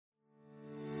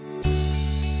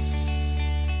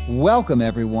Welcome,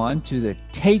 everyone, to the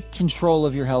Take Control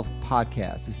of Your Health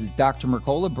podcast. This is Dr.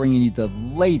 Mercola bringing you the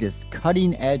latest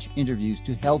cutting-edge interviews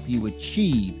to help you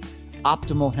achieve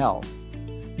optimal health.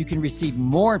 You can receive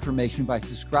more information by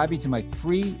subscribing to my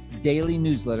free daily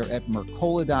newsletter at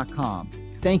mercola.com.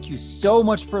 Thank you so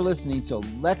much for listening. So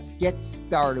let's get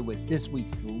started with this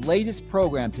week's latest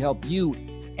program to help you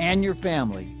and your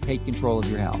family take control of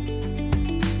your health.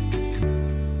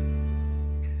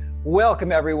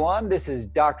 Welcome, everyone. This is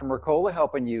Dr. Mercola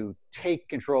helping you take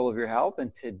control of your health.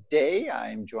 And today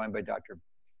I'm joined by Dr.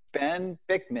 Ben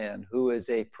Bikman, who is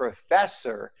a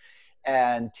professor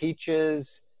and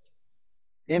teaches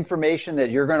information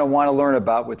that you're going to want to learn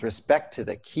about with respect to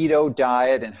the keto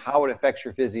diet and how it affects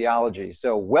your physiology.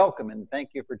 So welcome and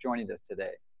thank you for joining us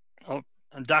today. Oh,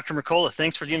 Dr. Mercola,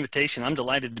 thanks for the invitation. I'm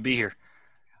delighted to be here.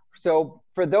 So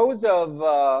for those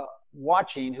of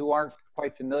watching who aren't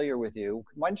quite familiar with you,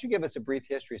 why don't you give us a brief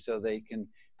history so they can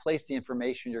place the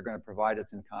information you're going to provide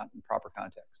us in proper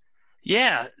context?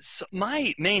 Yeah, so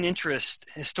my main interest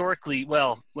historically,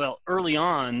 early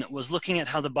on, was looking at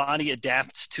how the body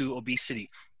adapts to obesity.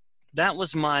 That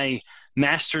was my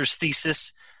master's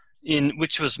thesis,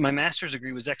 my master's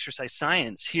degree was exercise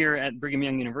science here at Brigham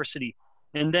Young University.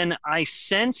 And then I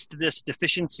sensed this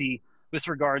deficiency with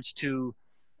regards to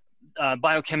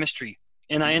biochemistry.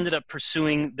 And I ended up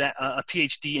pursuing a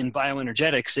Ph.D. in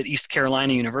bioenergetics at East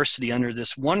Carolina University under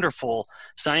this wonderful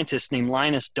scientist named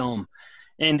Linus Dome.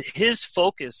 And his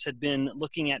focus had been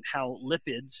looking at how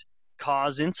lipids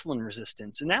cause insulin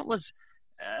resistance. And that was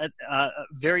a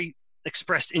very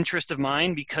expressed interest of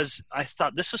mine because I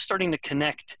thought this was starting to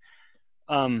connect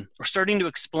or starting to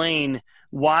explain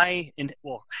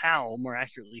how, more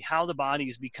accurately, how the body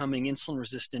is becoming insulin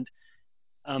resistant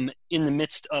in the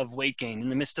midst of weight gain, in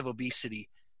the midst of obesity,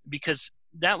 because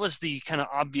that was the kind of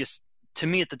obvious, to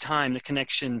me at the time, the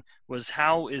connection was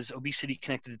how is obesity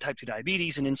connected to type 2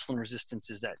 diabetes, and insulin resistance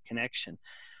is that connection.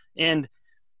 And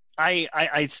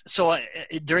so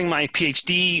during my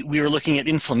PhD, we were looking at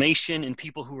inflammation in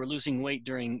people who were losing weight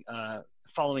during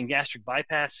following gastric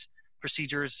bypass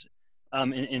procedures,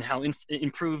 and how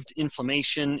improved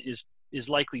inflammation is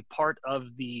likely part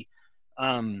of the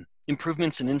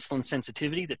improvements in insulin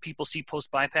sensitivity that people see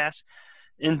post-bypass.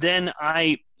 And then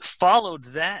I followed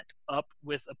that up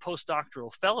with a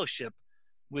postdoctoral fellowship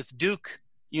with Duke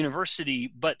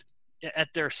University, but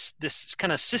at this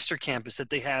kind of sister campus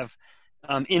that they have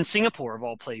in Singapore, of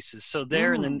all places. So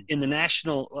they're in the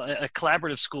national, a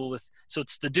collaborative school so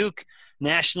it's the Duke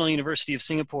National University of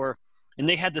Singapore, and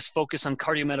they had this focus on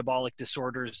cardiometabolic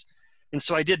disorders. And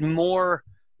so I did more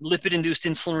lipid-induced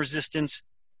insulin resistance,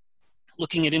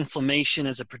 looking at inflammation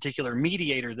as a particular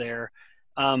mediator there.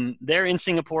 They're in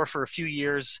Singapore for a few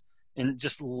years and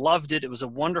just loved it. It was a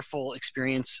wonderful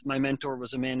experience. My mentor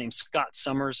was a man named Scott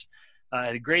Summers. I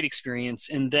had a great experience.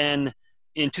 And then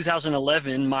in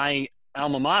 2011, my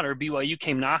alma mater, BYU,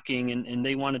 came knocking and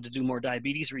they wanted to do more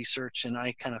diabetes research, and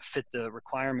I kind of fit the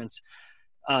requirements,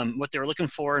 what they were looking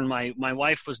for. And my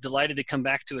wife was delighted to come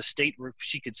back to a state where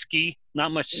she could ski.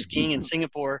 Not much skiing in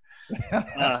Singapore.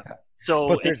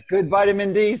 But there's good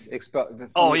vitamin D's.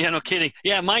 Oh, yeah, no kidding.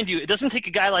 Yeah, mind you, it doesn't take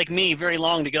a guy like me very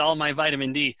long to get all my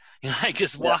vitamin D. I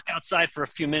just walk outside for a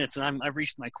few minutes and I've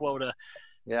reached my quota.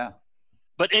 Yeah.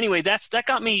 But anyway, that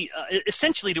got me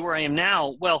essentially to where I am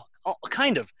now. Well,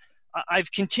 kind of.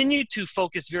 I've continued to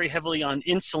focus very heavily on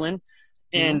insulin.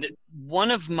 And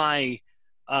one of my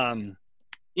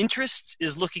interests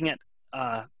is looking at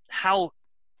how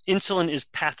insulin is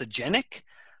pathogenic.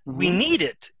 We need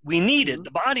it. The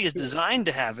body is designed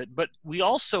to have it, but we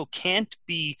also can't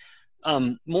be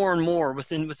more and more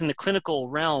within the clinical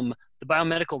realm, the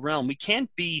biomedical realm. We can't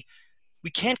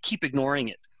keep ignoring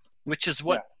it, which is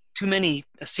what too many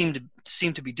seem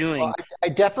to be doing. Well, I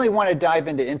definitely want to dive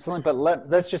into insulin, but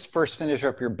let's just first finish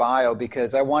up your bio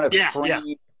because I want to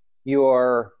frame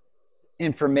your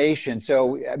information.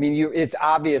 So, I mean, it's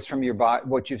obvious from your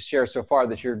what you've shared so far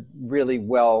that you're really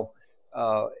well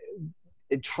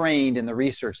trained in the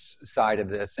research side of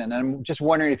this. And I'm just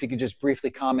wondering if you could just briefly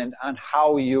comment on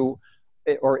how you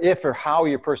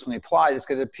personally apply this,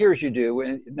 because it appears you do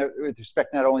with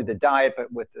respect not only to the diet, but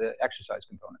with the exercise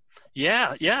component.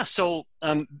 Yeah. So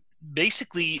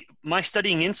basically, my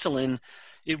studying insulin,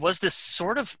 it was this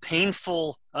sort of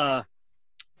painful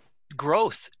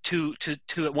growth to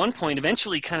at one point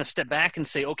eventually kind of step back and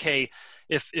say, okay,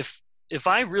 if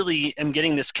I really am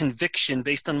getting this conviction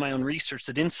based on my own research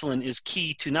that insulin is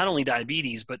key to not only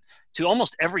diabetes, but to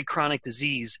almost every chronic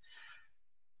disease,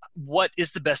 what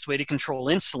is the best way to control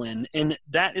insulin? And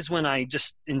that is when I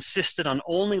just insisted on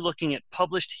only looking at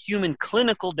published human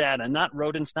clinical data, not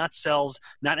rodents, not cells,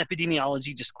 not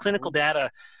epidemiology, just clinical data.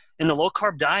 And the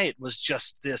low-carb diet was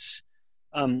just this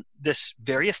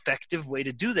very effective way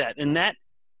to do that. And that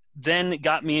then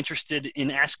got me interested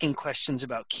in asking questions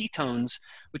about ketones,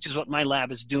 which is what my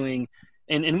lab is doing.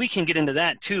 And we can get into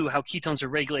that too, how ketones are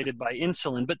regulated by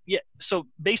insulin. But yeah, so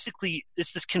basically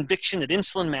it's this conviction that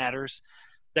insulin matters,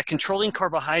 that controlling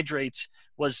carbohydrates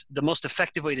was the most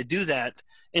effective way to do that.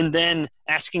 And then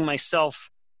asking myself,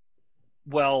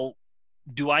 well,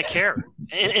 do I care?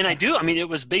 And I do. I mean, it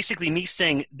was basically me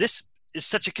saying, this is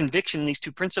such a conviction in these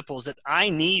two principles that I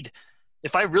need,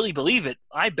 if I really believe it,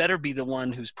 I better be the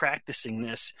one who's practicing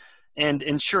this.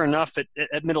 And sure enough,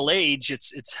 at middle age,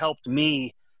 it's helped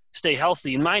me stay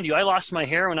healthy. And mind you, I lost my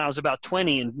hair when I was about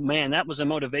 20, and man, that was a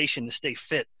motivation to stay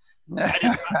fit.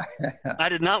 I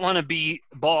did not want to be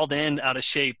bald and out of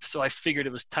shape, so I figured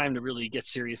it was time to really get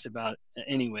serious about it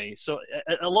anyway. So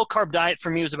a low-carb diet for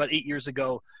me was about 8 years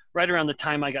ago, right around the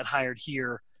time I got hired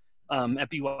here at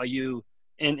BYU.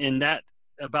 And that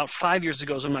about 5 years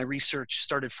ago is when my research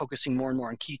started focusing more and more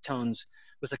on ketones,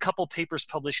 with a couple papers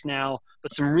published now,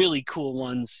 but some really cool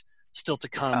ones still to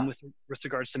come with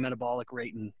regards to metabolic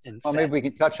rate and well, fat. maybe we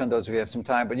can touch on those if we have some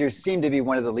time, but you seem to be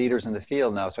one of the leaders in the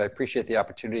field now, so I appreciate the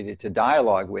opportunity to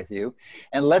dialogue with you.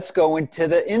 And let's go into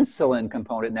the insulin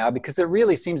component now, because it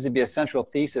really seems to be a central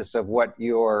thesis of what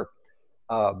you're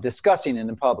discussing in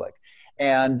the public.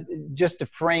 And just to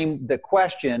frame the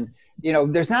question,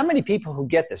 there's not many people who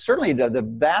get this. Certainly the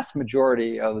vast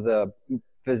majority of the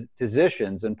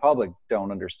physicians and public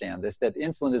don't understand this, that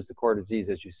insulin is the core disease,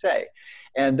 as you say.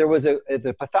 And there was a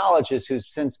pathologist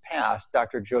who's since passed,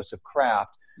 Dr. Joseph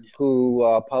Kraft,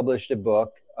 who published a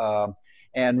book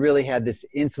and really had this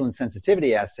insulin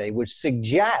sensitivity assay, which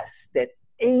suggests that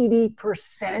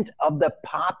 80% of the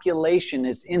population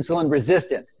is insulin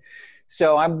resistant.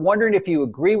 So I'm wondering if you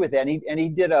agree with that. And he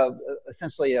did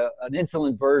essentially an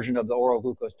insulin version of the oral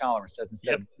glucose tolerance test,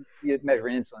 instead of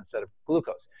measuring insulin instead of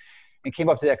glucose, and came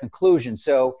up to that conclusion.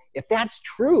 So if that's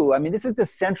true, I mean, this is the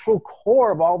central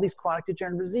core of all these chronic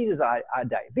degenerative diseases,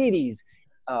 diabetes,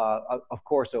 of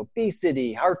course,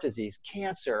 obesity, heart disease,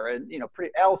 cancer, and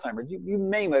Alzheimer's, you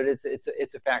name it,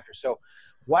 it's a factor. So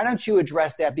why don't you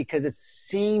address that? Because it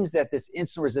seems that this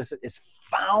insulin resistance is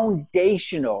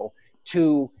foundational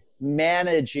to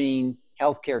managing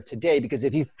healthcare today, because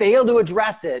if you fail to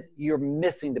address it, you're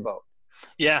missing the boat.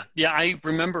 Yeah. I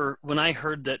remember when I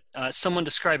heard that someone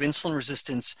described insulin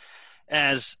resistance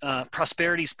as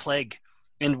prosperity's plague,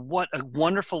 and what a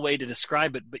wonderful way to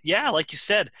describe it. But yeah, like you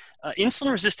said,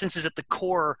 insulin resistance is at the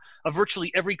core of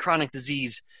virtually every chronic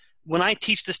disease. When I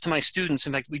teach this to my students,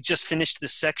 in fact, we just finished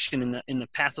this section in the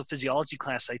pathophysiology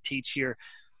class I teach here.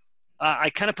 I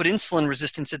kind of put insulin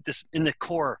resistance in the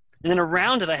core, and then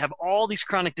around it, I have all these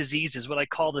chronic diseases, what I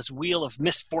call this wheel of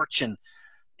misfortune,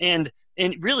 and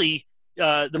really.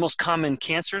 The most common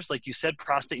cancers, like you said,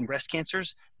 prostate and breast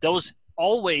cancers, those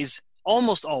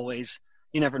almost always,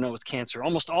 you never know with cancer,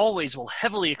 almost always will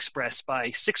heavily express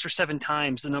by 6 or 7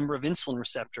 times the number of insulin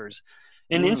receptors.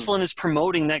 And insulin is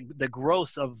promoting the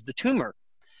growth of the tumor.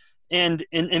 And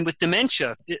with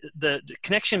dementia, the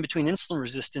connection between insulin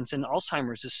resistance and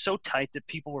Alzheimer's is so tight that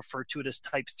people refer to it as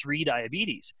type 3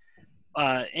 diabetes.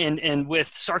 And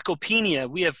with sarcopenia,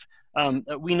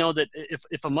 we know that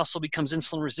if a muscle becomes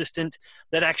insulin resistant,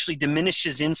 that actually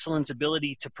diminishes insulin's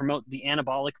ability to promote the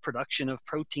anabolic production of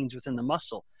proteins within the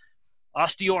muscle.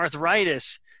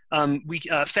 Osteoarthritis,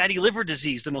 fatty liver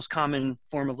disease, the most common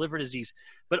form of liver disease.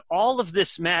 But all of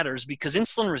this matters because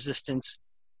insulin resistance,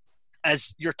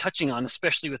 as you're touching on,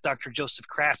 especially with Dr. Joseph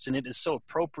Kraft, and it is so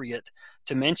appropriate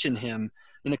to mention him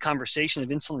in a conversation of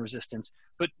insulin resistance.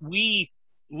 But we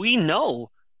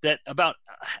know that about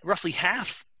roughly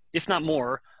half, if not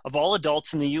more, of all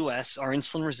adults in the U.S. are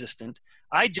insulin resistant.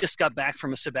 I just got back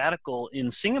from a sabbatical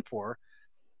in Singapore,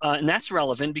 and that's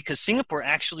relevant because Singapore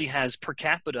actually has per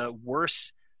capita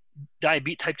worse type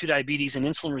 2 diabetes and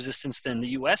insulin resistance than the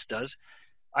U.S. does.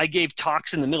 I gave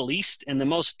talks in the Middle East, and the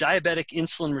most diabetic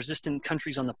insulin resistant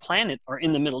countries on the planet are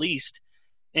in the Middle East.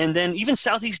 And then even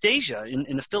Southeast Asia,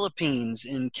 in the Philippines,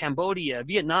 in Cambodia,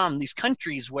 Vietnam, these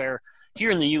countries where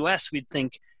here in the U.S. we'd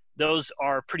think those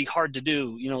are pretty hard to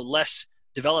do, less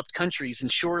developed countries,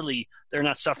 and surely they're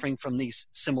not suffering from these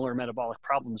similar metabolic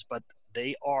problems, but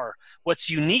they are. What's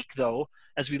unique, though,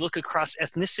 as we look across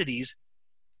ethnicities,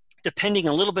 depending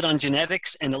a little bit on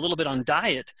genetics and a little bit on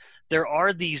diet, there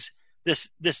are this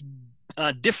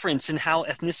difference in how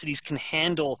ethnicities can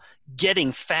handle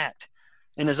getting fat.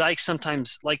 And as I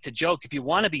sometimes like to joke, if you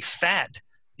want to be fat,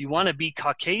 You want to be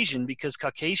Caucasian because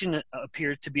Caucasian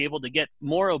appear to be able to get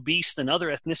more obese than other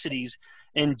ethnicities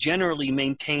and generally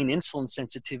maintain insulin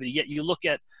sensitivity. Yet you look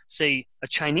at, say, a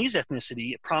Chinese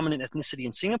ethnicity, a prominent ethnicity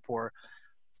in Singapore,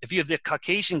 if you have the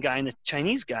Caucasian guy and the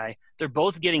Chinese guy, they're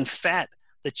both getting fat.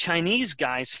 The Chinese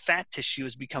guy's fat tissue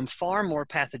has become far more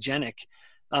pathogenic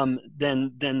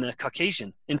than the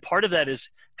Caucasian. And part of that is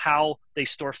how they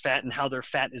store fat and how their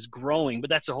fat is growing,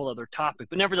 but that's a whole other topic.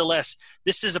 But nevertheless,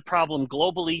 this is a problem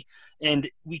globally, and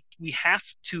we have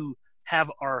to have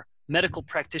our medical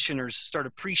practitioners start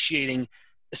appreciating,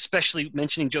 especially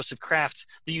mentioning Joseph Kraft's,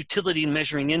 the utility in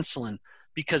measuring insulin,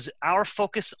 because our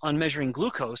focus on measuring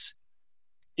glucose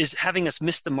is having us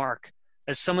miss the mark.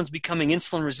 As someone's becoming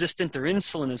insulin resistant, their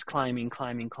insulin is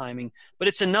climbing, but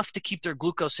it's enough to keep their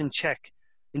glucose in check.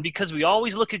 And because we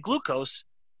always look at glucose,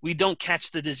 we don't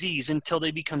catch the disease until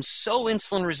they become so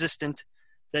insulin resistant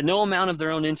that no amount of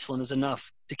their own insulin is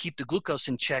enough to keep the glucose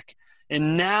in check.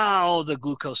 And now the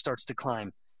glucose starts to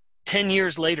climb 10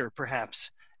 years later,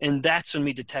 perhaps. And that's when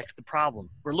we detect the problem.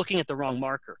 We're looking at the wrong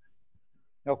marker.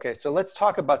 Okay, so let's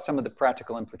talk about some of the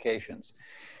practical implications.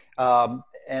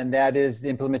 And that is the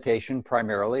implementation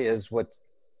primarily is what's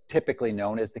typically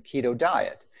known as the keto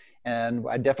diet. And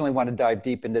I definitely want to dive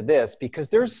deep into this because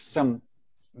there's some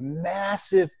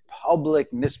massive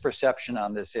public misperception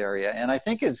on this area. And I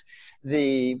think is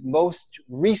the most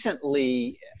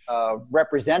recently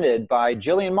represented by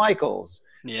Jillian Michaels,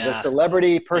 the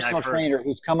celebrity personal trainer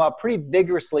who's come up pretty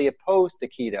vigorously opposed to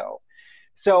keto.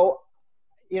 So,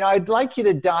 I'd like you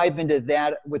to dive into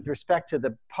that with respect to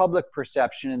the public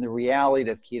perception and the reality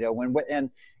of keto and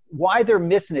why they're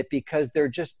missing it, because they're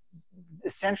just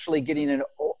essentially getting an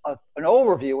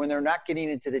overview and they're not getting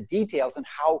into the details and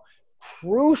how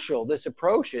crucial this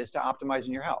approach is to optimizing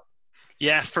your health.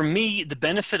 Yeah, for me, the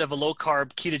benefit of a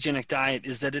low-carb ketogenic diet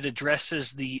is that it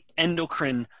addresses the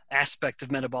endocrine aspect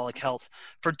of metabolic health.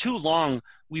 For too long,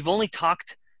 we've only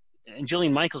talked, and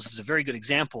Jillian Michaels is a very good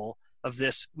example of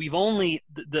this, we've only,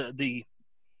 the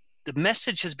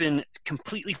message has been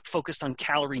completely focused on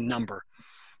calorie number.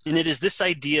 And it is this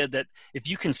idea that if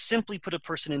you can simply put a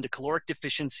person into caloric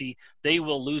deficiency, they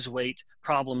will lose weight,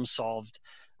 problem solved,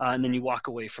 and then you walk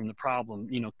away from the problem,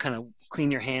 kind of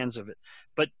clean your hands of it.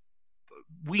 But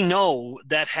we know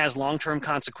that has long-term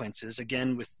consequences.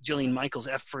 Again, with Jillian Michaels'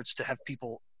 efforts to have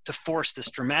people to force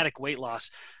this dramatic weight loss,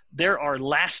 there are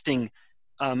lasting,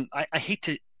 I hate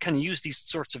to kind of use these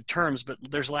sorts of terms, but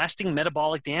there's lasting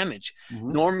metabolic damage.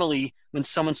 Mm-hmm. Normally, when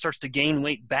someone starts to gain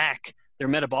weight back, their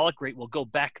metabolic rate will go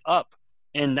back up.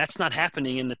 And that's not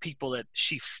happening in the people that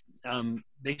she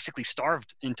basically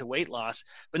starved into weight loss.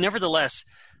 But nevertheless,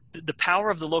 the power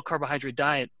of the low carbohydrate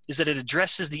diet is that it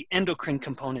addresses the endocrine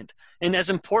component. And as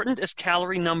important as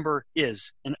calorie number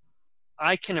is, and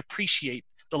I can appreciate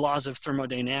the laws of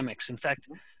thermodynamics. In fact,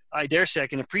 I dare say I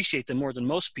can appreciate them more than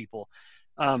most people.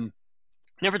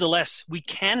 Nevertheless, we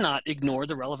cannot ignore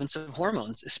the relevance of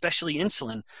hormones, especially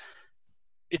insulin.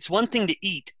 It's one thing to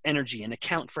eat energy and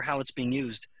account for how it's being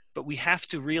used, but we have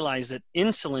to realize that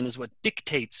insulin is what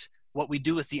dictates what we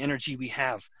do with the energy we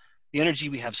have. The energy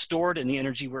we have stored and the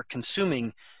energy we're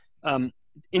consuming.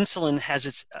 Insulin has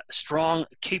its strong,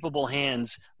 capable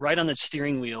hands right on the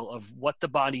steering wheel of what the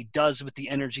body does with the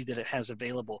energy that it has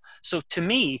available. So to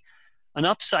me, an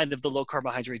upside of the low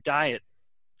carbohydrate diet,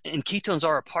 and ketones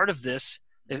are a part of this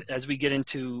as we get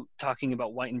into talking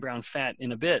about white and brown fat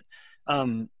in a bit.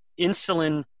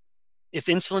 Insulin, if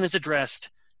insulin is addressed,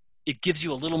 it gives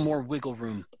you a little more wiggle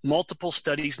room. Multiple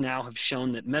studies now have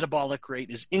shown that metabolic rate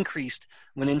is increased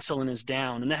when insulin is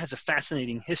down. And that has a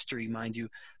fascinating history, mind you.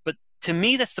 But to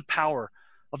me, that's the power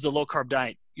of the low-carb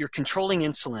diet. You're controlling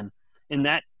insulin, and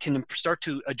that can start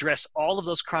to address all of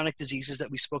those chronic diseases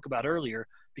that we spoke about earlier,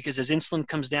 because as insulin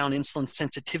comes down, insulin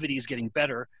sensitivity is getting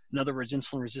better. In other words,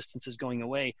 insulin resistance is going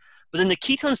away. But then the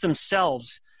ketones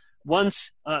themselves,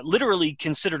 once literally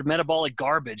considered metabolic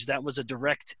garbage, that was a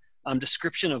direct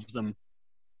description of them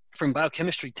from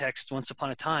biochemistry texts once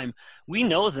upon a time, we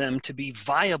know them to be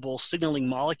viable signaling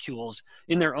molecules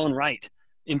in their own right,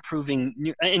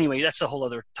 improving. Anyway, that's a whole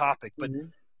other topic. But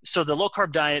so the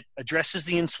low-carb diet addresses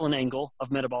the insulin angle of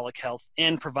metabolic health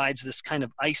and provides this kind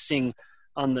of icing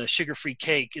on the sugar-free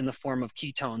cake in the form of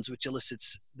ketones, which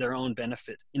elicits their own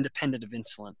benefit independent of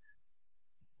insulin.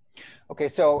 Okay,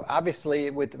 so obviously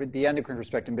with the endocrine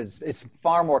perspective, it's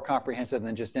far more comprehensive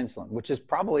than just insulin, which is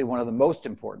probably one of the most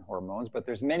important hormones, but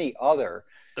there's many other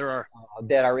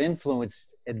that are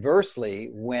influenced adversely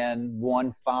when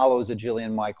one follows a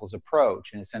Jillian Michaels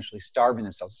approach and essentially starving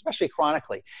themselves, especially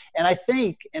chronically. And I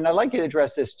think, and I'd like you to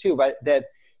address this too, but that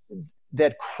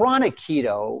that chronic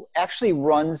keto actually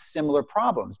runs similar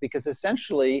problems, because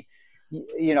essentially,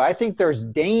 I think there's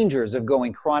dangers of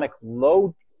going chronic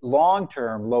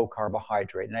long-term low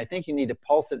carbohydrate. And I think you need to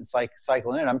pulse it and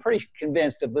cycle in. I'm pretty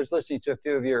convinced, of listening to a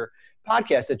few of your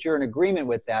podcasts, that you're in agreement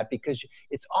with that, because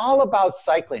it's all about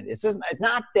cycling. It's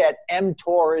not that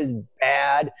mTOR is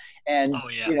bad, and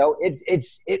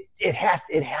it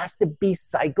has to be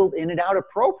cycled in and out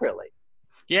appropriately.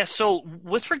 Yeah. So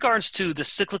with regards to the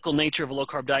cyclical nature of a low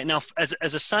carb diet, now as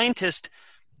a scientist,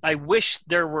 I wish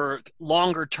there were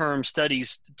longer term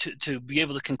studies to be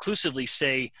able to conclusively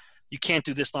say you can't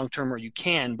do this long term, or you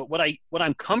can. But what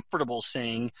I'm comfortable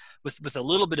saying with a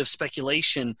little bit of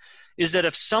speculation is that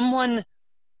if someone,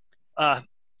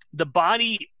 the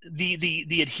body,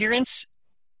 the adherence,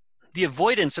 the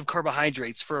avoidance of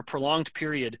carbohydrates for a prolonged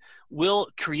period will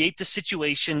create the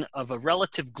situation of a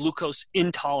relative glucose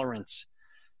intolerance.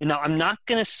 And now, I'm not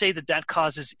going to say that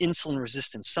causes insulin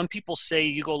resistance. Some people say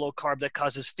you go low carb, that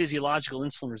causes physiological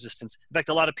insulin resistance. In fact,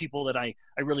 a lot of people that I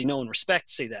really know and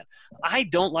respect say that. I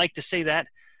don't like to say that.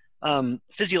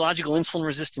 Physiological insulin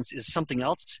resistance is something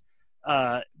else.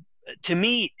 To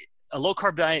me, a low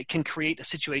carb diet can create a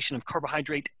situation of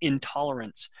carbohydrate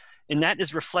intolerance. And that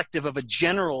is reflective of a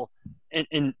general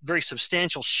and very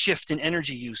substantial shift in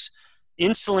energy use.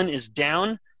 Insulin is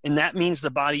down, and that means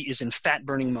the body is in fat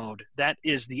burning mode. That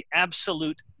is the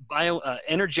absolute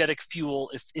energetic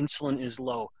fuel. If insulin is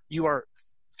low, you are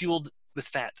fueled with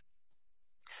fat.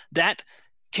 That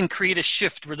can create a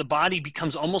shift where the body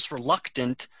becomes almost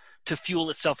reluctant to fuel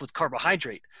itself with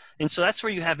carbohydrate. And so that's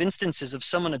where you have instances of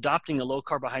someone adopting a low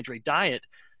carbohydrate diet,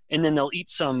 and then they'll eat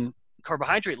some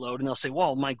carbohydrate load and they'll say,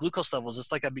 well, my glucose levels,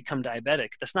 it's like I've become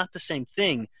diabetic. That's not the same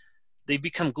thing. They've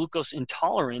become glucose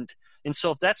intolerant. And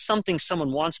so if that's something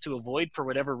someone wants to avoid for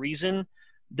whatever reason,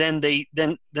 then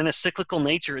a cyclical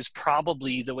nature is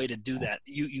probably the way to do that.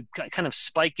 You kind of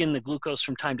spike in the glucose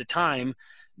from time to time,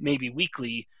 maybe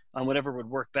weekly, on whatever would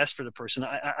work best for the person.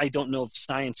 I don't know of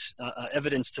science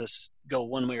evidence to go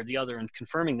one way or the other in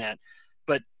confirming that,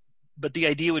 but the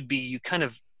idea would be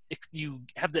you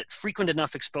have that frequent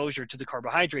enough exposure to the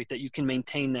carbohydrate that you can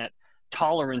maintain that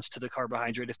tolerance to the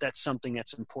carbohydrate if that's something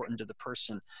that's important to the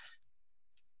person.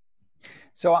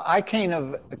 So I kind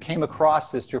of came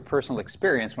across this through personal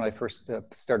experience when I first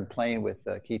started playing with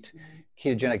the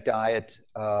ketogenic diet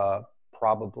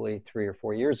probably 3 or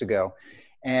 4 years ago.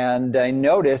 And I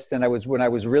noticed, and when I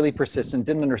was really persistent,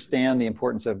 didn't understand the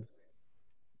importance of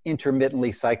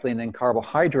intermittently cycling in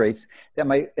carbohydrates, that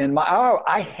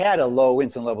I had a low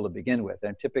insulin level to begin with,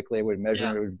 and typically I would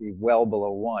measure it would be well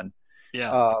below 1.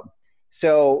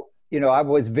 So I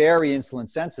was very insulin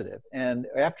sensitive, and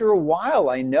after a while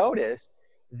I noticed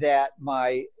that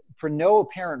for no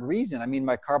apparent reason,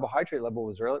 my carbohydrate level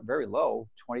was very low,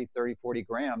 20, 30, 40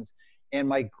 grams, and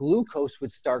my glucose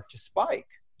would start to spike.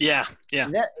 Yeah.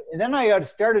 And then I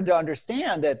started to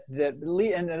understand that,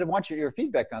 and I want your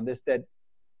feedback on this, that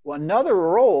another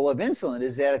role of insulin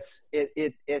is that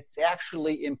it's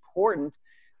actually important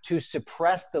to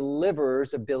suppress the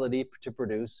liver's ability to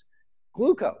produce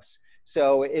glucose.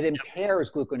 So it impairs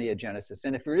gluconeogenesis.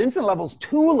 And if your insulin level's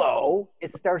too low,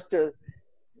 it starts to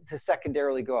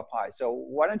secondarily go up high. So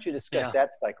why don't you discuss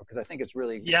that cycle? Because I think it's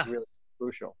really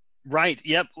crucial. Right.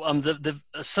 Yep.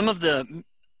 Some of the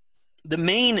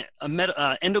main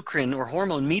endocrine or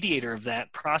hormone mediator of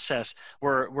that process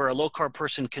where a low carb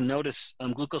person can notice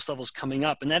glucose levels coming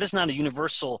up. And that is not a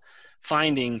universal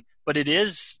finding, but it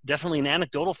is definitely an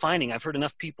anecdotal finding. I've heard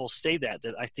enough people say that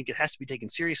I think it has to be taken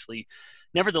seriously.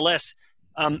 Nevertheless,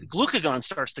 glucagon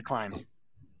starts to climb.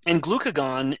 And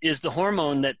glucagon is the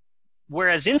hormone that,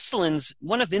 whereas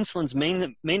one of insulin's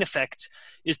main effects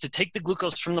is to take the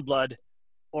glucose from the blood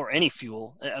or any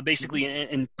fuel, basically,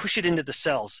 and push it into the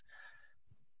cells.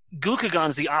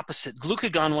 Glucagon's the opposite.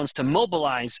 Glucagon wants to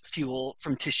mobilize fuel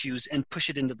from tissues and push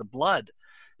it into the blood.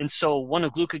 And so one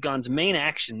of glucagon's main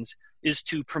actions is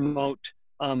to promote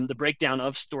the breakdown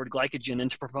of stored glycogen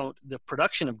and to promote the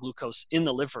production of glucose in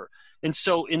the liver. And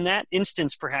so in that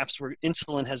instance, perhaps where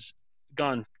insulin has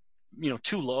gone,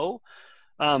 too low,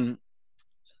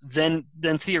 then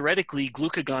theoretically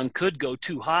glucagon could go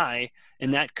too high,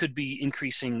 and that could be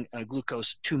increasing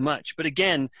glucose too much. But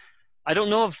again, I don't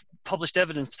know of published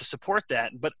evidence to support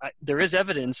that, but there is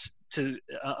evidence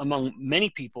among many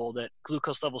people that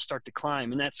glucose levels start to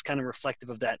climb, and that's kind of reflective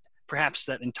of that, perhaps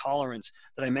that intolerance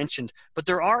that I mentioned. But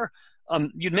there are,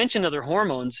 you'd mentioned other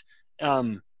hormones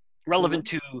relevant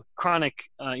to chronic,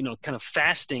 kind of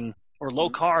fasting or low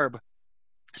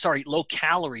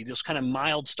calorie, those kind of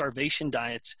mild starvation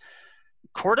diets.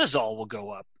 Cortisol will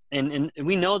go up. And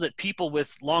we know that people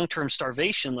with long-term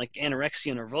starvation, like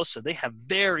anorexia nervosa, they have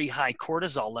very high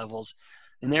cortisol levels,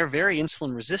 and they're very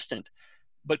insulin resistant.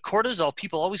 But cortisol,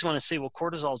 people always want to say, well,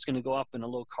 cortisol is going to go up in a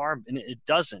low carb, and it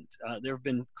doesn't. There have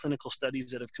been clinical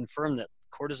studies that have confirmed that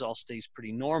cortisol stays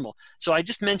pretty normal. So I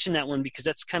just mentioned that one because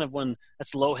that's kind of one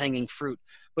that's low-hanging fruit.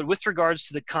 But with regards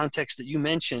to the context that you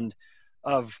mentioned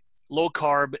of low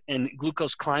carb and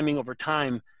glucose climbing over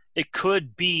time, it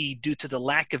could be due to the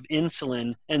lack of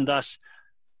insulin and thus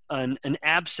an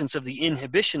absence of the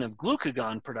inhibition of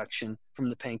glucagon production from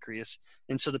the pancreas.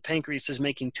 And so the pancreas is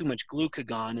making too much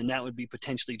glucagon, and that would be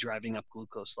potentially driving up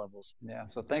glucose levels. Yeah,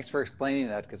 so thanks for explaining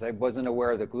that, because I wasn't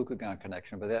aware of the glucagon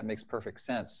connection, but that makes perfect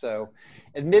sense. So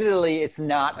admittedly, it's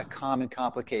not a common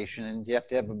complication, and you have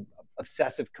to have an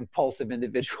obsessive compulsive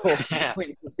individual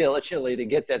doing this diligently to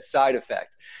get that side effect.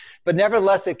 But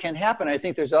nevertheless, it can happen. I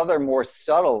think there's other more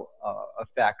subtle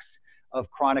effects of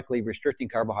chronically restricting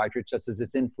carbohydrates, such as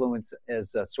its influence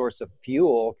as a source of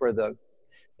fuel for the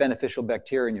beneficial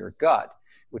bacteria in your gut,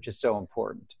 which is so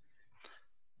important.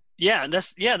 Yeah,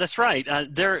 that's right.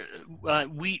 To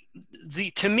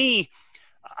me,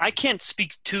 I can't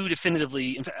speak too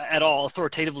definitively at all,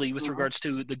 authoritatively, with regards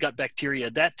to the gut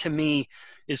bacteria. That to me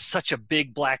is such a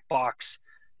big black box.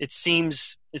 It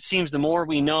seems the more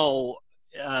we know,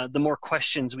 the more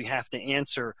questions we have to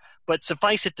answer. But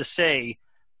suffice it to say,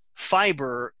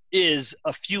 fiber is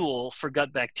a fuel for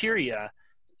gut bacteria,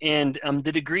 and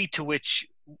the degree to which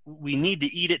we need to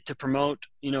eat it to promote,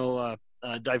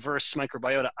 diverse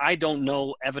microbiota, I don't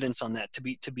know evidence on that, to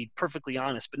be perfectly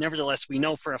honest. But nevertheless, we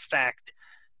know for a fact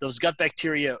those gut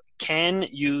bacteria can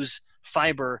use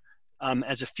fiber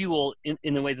as a fuel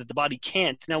in the way that the body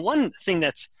can't. Now, one thing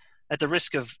that's at the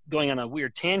risk of going on a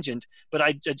weird tangent, but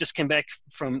I just came back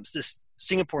from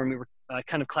Singapore, and we were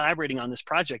kind of collaborating on this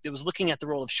project. It was looking at the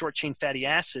role of short-chain fatty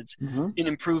acids in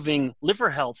improving liver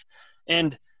health.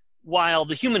 And while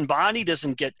the human body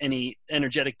doesn't get any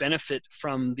energetic benefit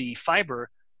from the fiber,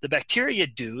 the bacteria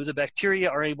do. The bacteria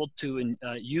are able to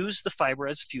use the fiber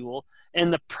as fuel,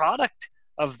 and the product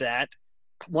of that,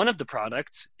 one of the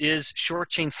products, is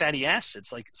short-chain fatty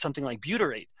acids, like something like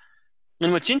butyrate.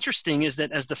 And what's interesting is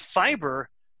that as the fiber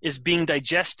is being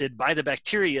digested by the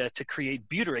bacteria to create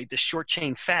butyrate, the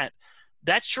short-chain fat,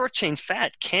 that short-chain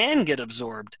fat can get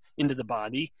absorbed into the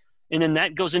body, and then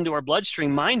that goes into our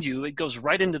bloodstream. Mind you, it goes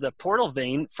right into the portal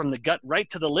vein from the gut right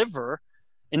to the liver,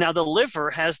 and now the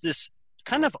liver has this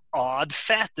kind of odd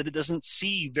fat that it doesn't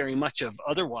see very much of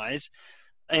otherwise,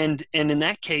 and in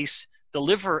that case, the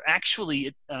liver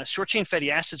actually, short-chain fatty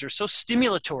acids are so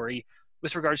stimulatory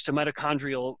with regards to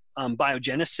mitochondrial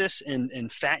biogenesis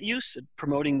and fat use,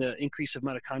 promoting the increase of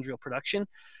mitochondrial production,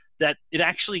 that it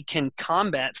actually can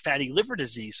combat fatty liver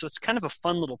disease. So it's kind of a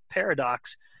fun little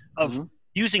paradox of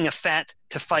using a fat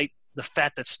to fight the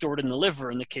fat that's stored in the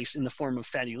liver, in the form of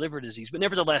fatty liver disease. But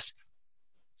nevertheless,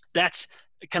 that's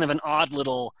kind of an odd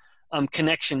little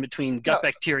connection between gut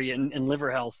bacteria and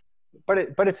liver health.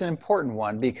 But it's an important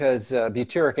one, because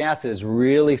butyric acid is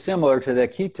really similar to the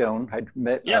ketone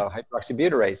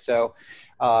hydroxybutyrate. So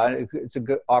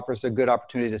offers a good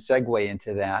opportunity to segue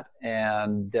into that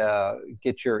and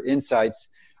get your insights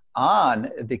on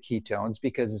the ketones,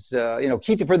 because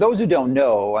keto, for those who don't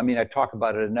know, I mean, I talk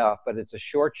about it enough, but it's a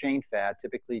short chain fat,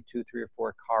 typically 2, 3, or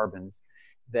 4 carbons,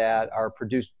 that are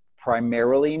produced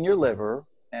primarily in your liver.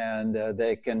 And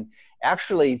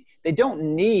they don't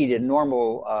need a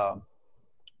normal,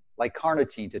 like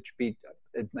carnitine, to be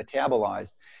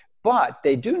metabolized, but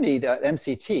they do need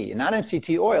MCT, not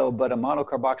MCT oil, but a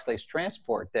monocarboxylase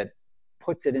transport that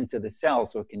puts it into the cell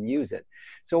so it can use it.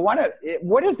 So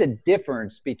what is the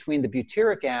difference between the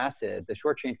butyric acid, the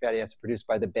short chain fatty acid produced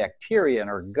by the bacteria in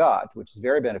our gut, which is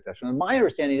very beneficial? And my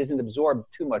understanding, it isn't absorbed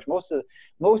too much. Most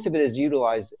of it is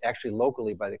utilized actually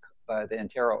locally by the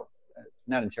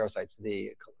not enterocytes,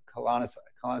 the colonocytes.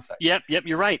 Yep,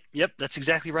 you're right. Yep, that's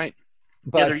exactly right.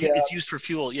 But it's used for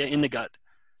fuel, in the gut.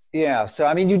 Yeah, so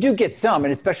I mean, you do get some,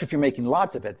 and especially if you're making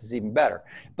lots of it, it's even better.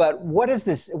 But what is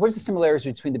the similarities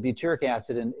between the butyric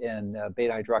acid and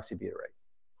beta hydroxybutyrate?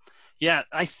 Yeah,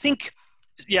 I think,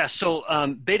 so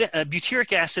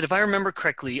butyric acid, if I remember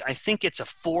correctly, I think it's a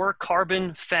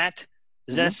 4-carbon fat.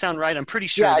 Does that sound right? I'm pretty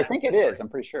sure. Yeah, I think it is. I'm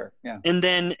pretty sure. Yeah. And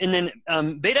then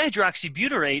beta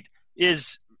hydroxybutyrate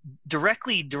is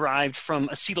directly derived from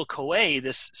acetyl-CoA,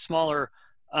 this smaller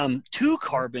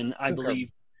 2-carbon, I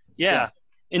believe. Yeah.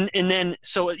 And then,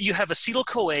 so you have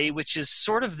acetyl-CoA, which is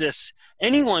sort of this,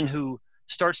 anyone who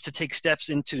starts to take steps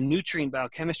into nutrient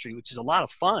biochemistry, which is a lot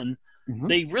of fun,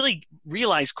 they really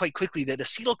realize quite quickly that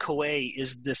acetyl-CoA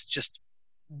is this just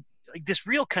like this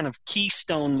real kind of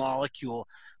keystone molecule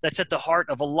that's at the heart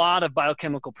of a lot of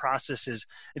biochemical processes.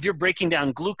 If you're breaking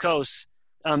down glucose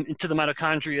into the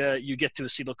mitochondria, you get to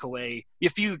acetyl-CoA.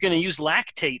 If you're going to use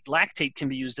lactate can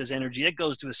be used as energy. It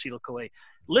goes to acetyl-CoA.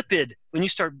 Lipid, when you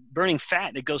start burning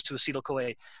fat, it goes to acetyl-CoA.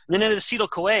 And then at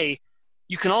acetyl-CoA,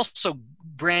 you can also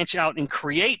branch out and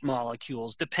create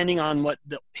molecules depending on what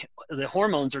the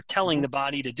hormones are telling the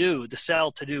body to do, the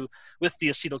cell to do with the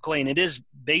acetyl-CoA. And it is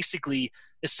basically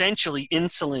essentially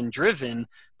insulin driven,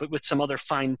 but with some other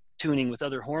fine tuning with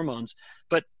other hormones.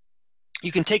 But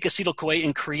you can take acetyl-CoA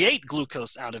and create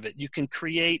glucose out of it. You can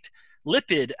create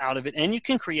lipid out of it, and you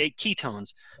can create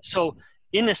ketones. So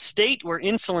in a state where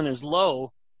insulin is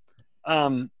low,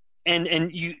 and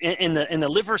the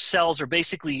liver cells are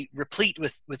basically replete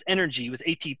with energy, with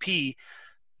ATP,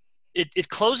 it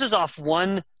closes off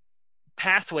one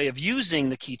pathway of using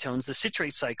the ketones, the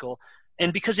citrate cycle.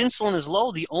 And because insulin is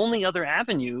low, the only other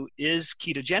avenue is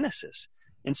ketogenesis.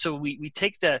 And so we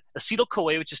take the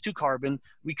acetyl-CoA, which is 2-carbon,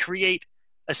 we create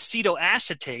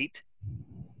acetoacetate,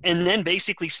 and then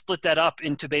basically split that up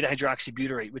into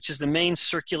beta-hydroxybutyrate, which is the main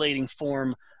circulating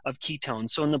form of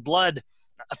ketones. So in the blood,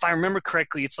 if I remember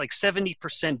correctly, it's like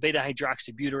 70%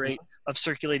 beta-hydroxybutyrate of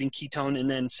circulating ketone, and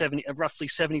then roughly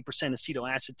 70%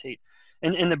 acetoacetate.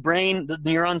 And in the brain, the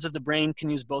neurons of the brain can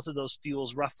use both of those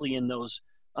fuels roughly in those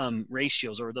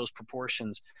ratios or those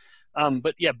proportions.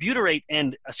 But yeah, butyrate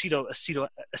and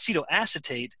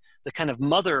acetoacetate, the kind of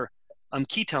mother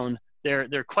ketone,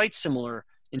 they're quite similar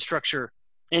in structure,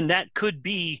 and that could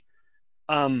be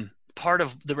part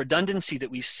of the redundancy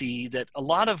that we see. That a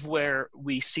lot of where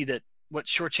we see that what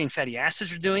short chain fatty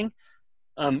acids are doing,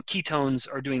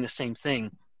 ketones are doing the same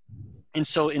thing. And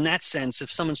so in that sense, if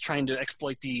someone's trying to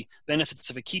exploit the benefits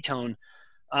of a ketone,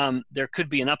 there could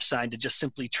be an upside to just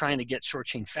simply trying to get short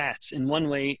chain fats. In one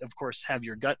way, of course, have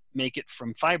your gut make it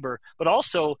from fiber, but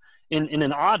also in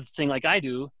an odd thing like I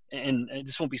do, and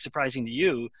this won't be surprising to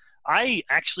you, I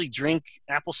actually drink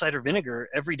apple cider vinegar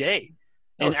every day.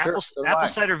 And apple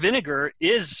cider vinegar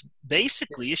is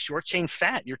basically a short chain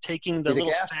fat. You're taking the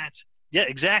little fats. Yeah,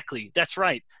 exactly. That's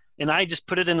right. And I just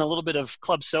put it in a little bit of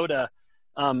club soda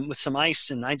with some ice,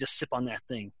 and I just sip on that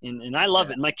thing. And I love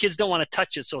it. My kids don't want to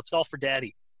touch it, so it's all for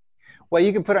daddy. Well,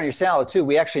 you can put it on your salad too.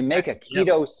 We actually make a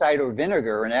keto cider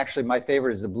vinegar, and actually my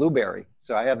favorite is the blueberry.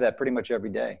 So I have that pretty much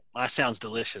every day. Well, that sounds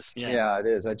delicious. Yeah. Yeah, it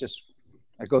is. I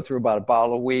go through about a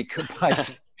bottle a week.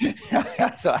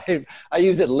 So I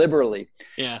use it liberally.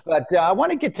 Yeah. But I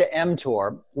want to get to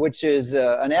mTOR, which is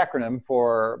an acronym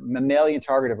for mammalian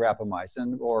target of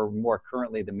rapamycin, or more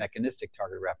currently the mechanistic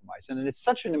target of rapamycin. And it's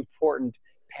such an important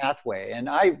pathway. And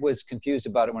I was confused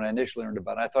about it when I initially learned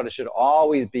about it. I thought it should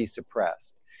always be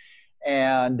suppressed.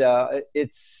 And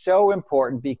it's so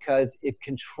important because it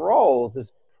controls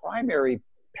this primary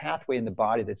pathway in the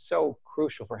body that's so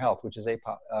crucial for health, which is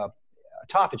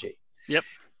autophagy. Yep.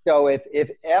 So if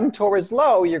mTOR is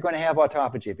low, you're going to have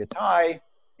autophagy. If it's high,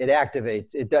 it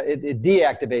deactivates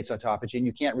autophagy, and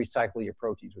you can't recycle your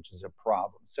proteins, which is a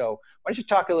problem. So why don't you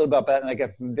talk a little about that? And I got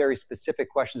very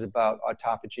specific questions about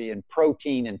autophagy and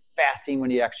protein and fasting when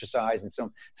you exercise, and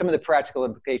some of the practical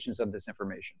implications of this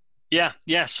information. Yeah.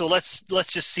 So let's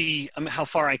just see how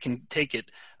far I can take it.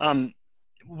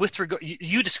 With regard,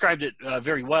 you described it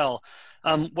very well.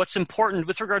 What's important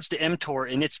with regards to mTOR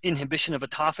and its inhibition of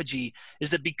autophagy is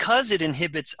that because it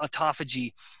inhibits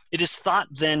autophagy, it is thought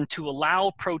then to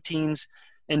allow proteins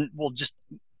and just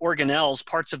organelles,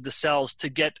 parts of the cells, to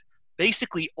get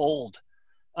basically old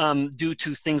due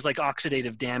to things like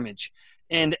oxidative damage.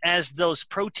 And as those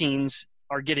proteins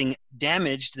are getting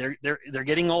damaged, they're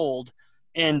getting old.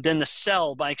 And then the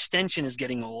cell, by extension, is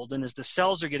getting old. And as the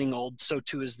cells are getting old, so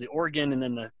too is the organ and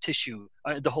then the tissue,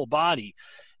 the whole body.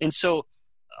 And so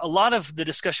a lot of the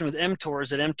discussion with mTOR is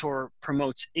that mTOR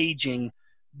promotes aging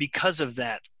because of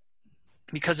that,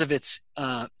 because of its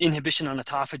inhibition on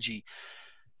autophagy.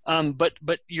 But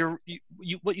what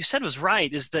you said was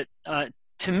right, is that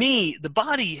to me, the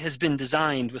body has been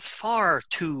designed with far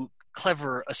too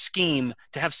clever a scheme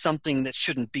to have something that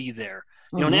shouldn't be there.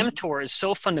 You know, an mTOR is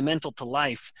so fundamental to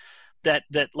life that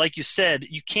like you said,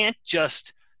 you can't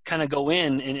just kind of go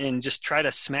in and just try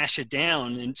to smash it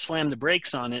down and slam the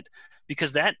brakes on it,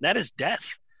 because that is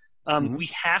death. We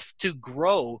have to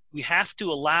grow. We have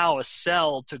to allow a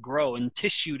cell to grow and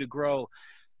tissue to grow.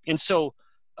 And so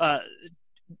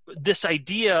this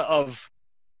idea of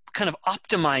kind of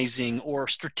optimizing or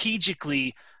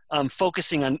strategically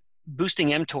focusing on boosting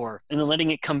mTOR and then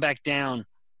letting it come back down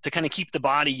to kind of keep the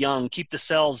body young, keep the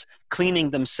cells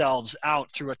cleaning themselves out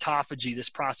through autophagy, this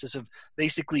process of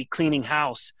basically cleaning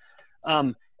house.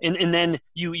 And then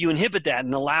you inhibit that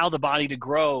and allow the body to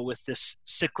grow with this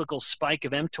cyclical spike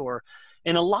of mTOR.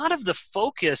 And a lot of the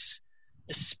focus,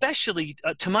 especially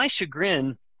to my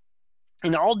chagrin,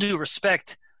 in all due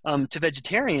respect to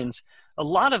vegetarians, a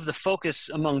lot of the focus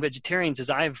among vegetarians, as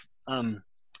I've been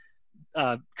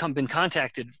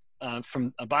contacted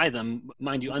by them,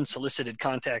 mind you, unsolicited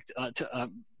contact,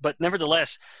 but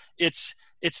nevertheless, it's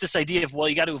this idea of, well,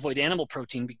 you got to avoid animal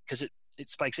protein because it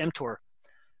spikes mTOR.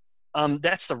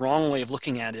 That's the wrong way of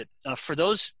looking at it. For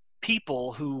those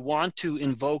people who want to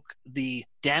invoke the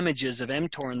damages of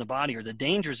mTOR in the body or the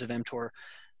dangers of mTOR,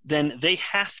 then they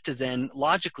have to then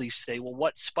logically say, well,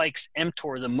 what spikes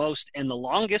mTOR the most and the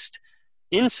longest?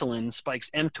 Insulin spikes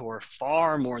mTOR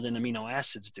far more than amino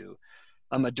acids do.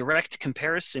 A direct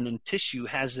comparison in tissue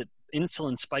has that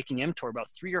insulin spiking mTOR about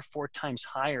 3 or 4 times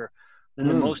higher than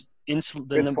the most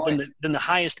insulin than the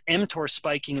highest mTOR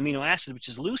spiking amino acid, which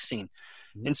is leucine.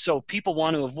 And so people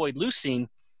want to avoid leucine,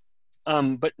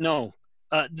 but no.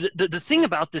 The thing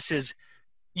about this is,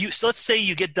 so let's say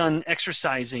you get done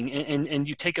exercising and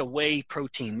you take a whey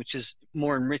protein, which is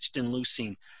more enriched in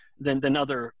leucine than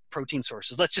other protein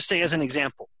sources. Let's just say as an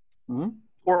example,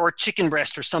 or chicken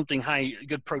breast or something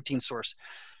good protein source.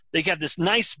 They have this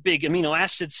nice big amino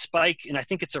acid spike, and I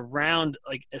think it's around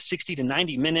like 60 to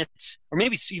 90 minutes, or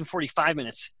maybe even 45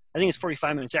 minutes. I think it's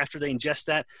 45 minutes after they ingest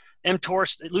that.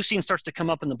 Leucine starts to come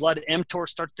up in the blood, mTOR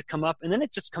starts to come up, and then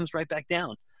it just comes right back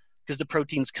down because the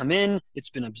proteins come in, it's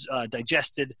been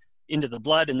digested into the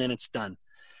blood, and then it's done.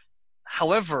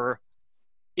 However,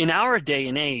 in our day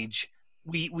and age,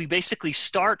 we basically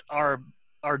start our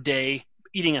day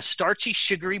eating a starchy,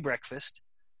 sugary breakfast,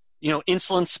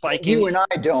 insulin spiking. You and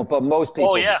I don't, but most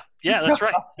people. Oh, yeah. Yeah, that's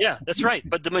right. Yeah, that's right.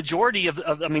 But the majority of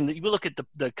you look at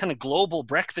the kind of global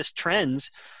breakfast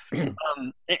trends, and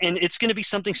it's going to be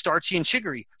something starchy and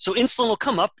sugary. So insulin will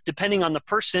come up, depending on the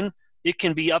person. It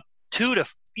can be up 2 to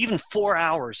even 4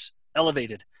 hours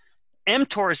elevated.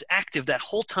 mTOR is active that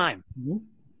whole time.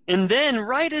 And then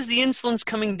right as the insulin's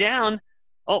coming down,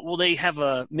 they have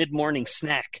a mid-morning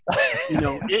snack,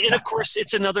 and of course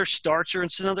it's another starch or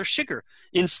it's another sugar.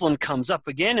 Insulin comes up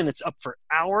again and it's up for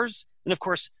hours. And of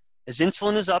course, as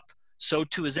insulin is up, so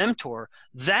too is mTOR.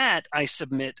 That, I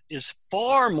submit, is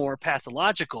far more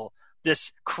pathological.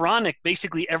 This chronic,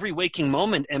 basically every waking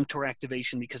moment mTOR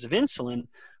activation because of insulin,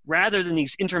 rather than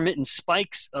these intermittent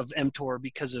spikes of mTOR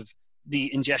because of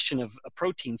the ingestion of a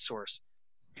protein source.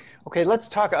 Okay, let's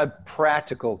talk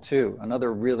practical too.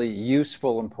 Another really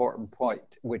useful, important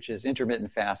point, which is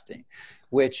intermittent fasting,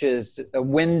 which is a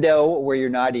window where you're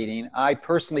not eating. I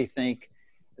personally think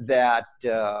that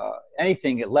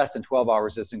anything at less than 12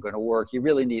 hours isn't going to work. You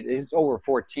really need, it's over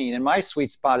 14. And my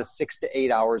sweet spot is 6 to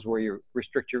 8 hours where you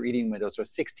restrict your eating window. So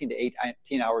 16 to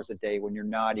 18 hours a day when you're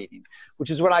not eating, which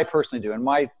is what I personally do. And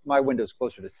my window is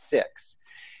closer to 6.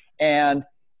 And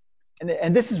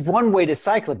this is one way to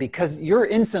cycle it, because your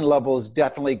insulin level is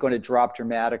definitely going to drop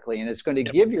dramatically, and it's going to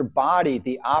give your body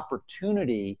the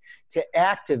opportunity to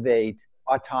activate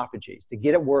autophagy, to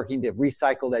get it working, to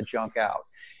recycle that junk out.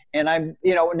 And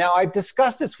now I've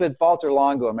discussed this with Walter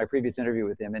Longo in my previous interview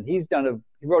with him, and he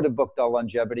wrote a book, The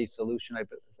Longevity Solution, I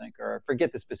think, or I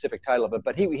forget the specific title of it,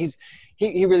 but he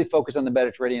really focused on the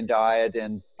Mediterranean diet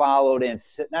and followed,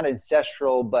 not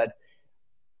ancestral, but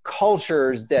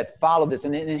cultures that follow this.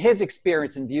 And in his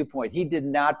experience and viewpoint, he did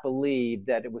not believe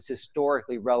that it was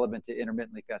historically relevant to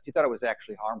intermittently fast. He thought it was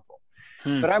actually harmful.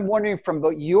 But I'm wondering, from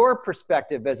your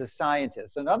perspective as a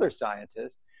scientist and other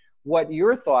scientists, what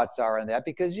your thoughts are on that,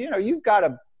 because you've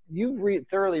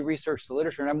thoroughly researched the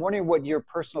literature, and I'm wondering what your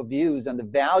personal views on the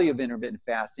value of intermittent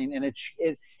fasting, and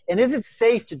is it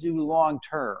safe to do long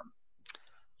term?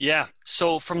 Yeah.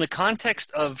 So from the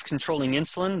context of controlling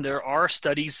insulin, there are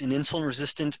studies in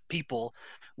insulin-resistant people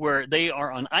where they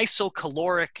are on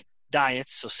isocaloric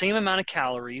diets, so same amount of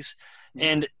calories,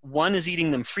 and one is eating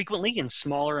them frequently in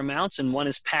smaller amounts, and one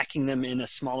is packing them in a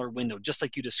smaller window, just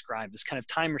like you described, this kind of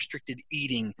time-restricted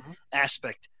eating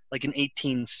aspect, like an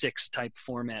 18-6 type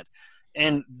format.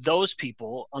 And those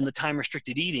people on the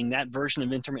time-restricted eating, that version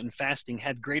of intermittent fasting,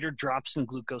 had greater drops in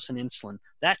glucose and insulin.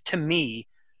 That, to me,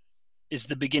 is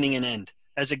the beginning and end.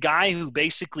 As a guy who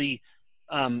basically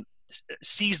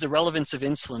sees the relevance of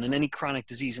insulin in any chronic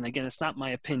disease, and again, it's not my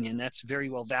opinion, that's very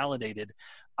well validated,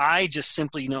 I just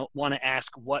simply want to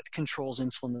ask what controls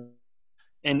insulin.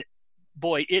 And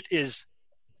boy, it is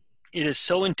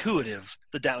so intuitive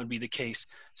that would be the case.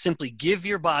 Simply give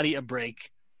your body a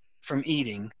break from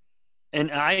eating.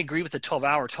 And I agree with the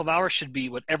 12-hour. 12 hours should be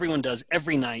what everyone does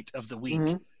every night of the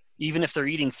week. Even if they're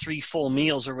eating 3 full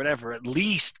meals or whatever, at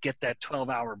least get that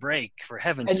 12-hour break, for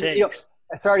heaven's sakes.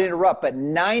 Sorry to interrupt, but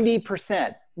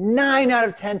 90% 9 out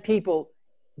of 10 people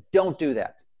don't do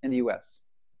that in the US.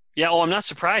 Yeah, well, I'm not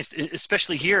surprised,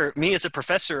 especially here. Me as a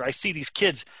professor, I see these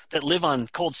kids that live on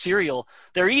cold cereal.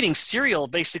 They're eating cereal,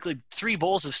 basically 3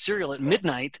 bowls of cereal at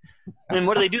midnight. And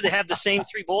what do? They have the same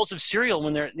 3 bowls of cereal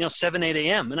when they're 7, 8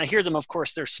 a.m. And I hear them, of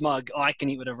course, they're smug. Oh, I can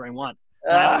eat whatever I want.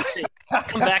 And I always say,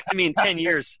 come back to me in 10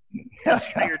 years. Let's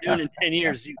see how you're doing in 10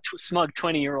 years, you smug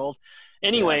 20-year-old.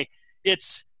 Anyway,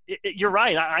 you're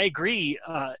right. I agree.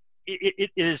 We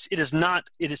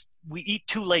eat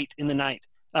too late in the night.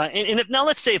 Now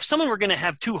let's say if someone were going to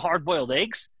have 2 hard-boiled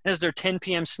eggs as their 10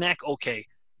 p.m. snack, okay,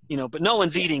 but no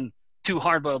one's eating 2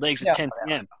 hard-boiled eggs at 10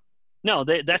 p.m. No,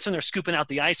 that's when they're scooping out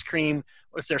the ice cream.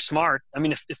 Or if they're smart, I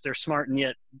mean, if they're smart and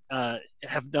yet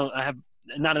have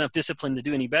not enough discipline to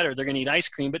do any better, they're going to eat ice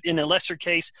cream. But in a lesser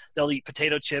case, they'll eat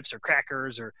potato chips or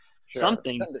crackers or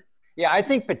something. Yeah, I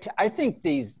think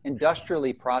these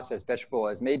industrially processed vegetable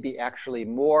oils may be actually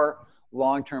more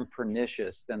long-term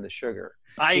pernicious than the sugar.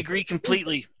 I agree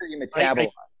completely.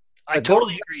 I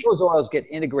totally agree. Those oils get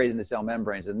integrated in the cell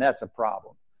membranes, and that's a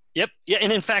problem. Yep. Yeah,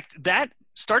 and in fact, that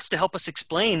starts to help us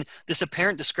explain this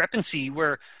apparent discrepancy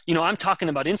where, I'm talking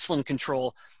about insulin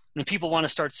control, and people want to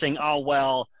start saying, oh,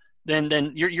 well,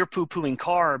 then you're poo-pooing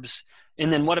carbs.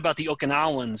 And then what about the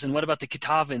Okinawans and what about the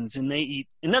Kitavans? And they eat,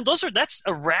 and then that's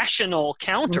a rational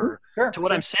counter to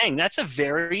what I'm saying. That's a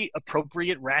very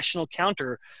appropriate, rational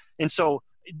counter. And so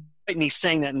me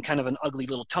saying that in kind of an ugly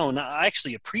little tone, I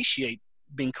actually appreciate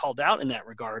being called out in that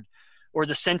regard, or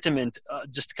the sentiment,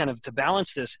 just kind of to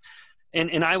balance this.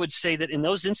 And I would say that in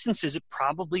those instances, it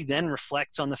probably then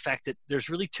reflects on the fact that there's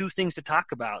really 2 things to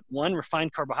talk about. 1,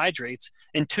 refined carbohydrates,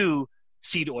 and 2,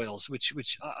 seed oils,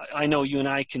 which I know you and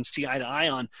I can see eye to eye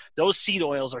on. Those seed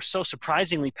oils are so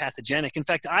surprisingly pathogenic. In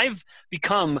fact, I've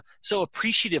become so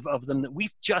appreciative of them that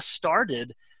we've just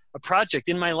started a project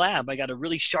in my lab. I got a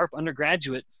really sharp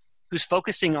undergraduate who's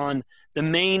focusing on the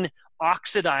main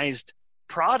oxidized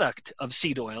product of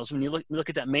seed oils. When you look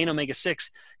at that main omega-6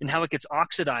 and how it gets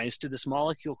oxidized to this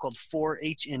molecule called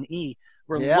 4-HNE,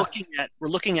 we're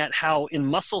looking at how in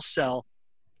muscle cell,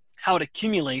 how it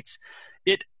accumulates.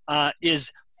 It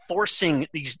is forcing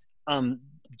these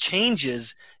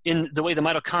changes in the way the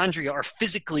mitochondria are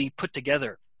physically put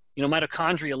together.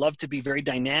 Mitochondria love to be very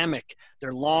dynamic.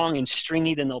 They're long and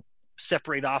stringy, then they'll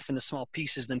separate off into small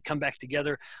pieces, then come back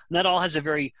together. And that all has a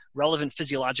very relevant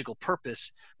physiological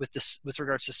purpose with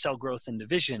regards to cell growth and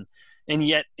division. And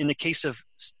yet, in the case of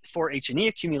 4-HNE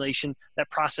accumulation, that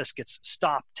process gets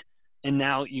stopped. And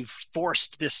now you've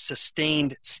forced this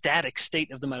sustained static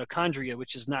state of the mitochondria,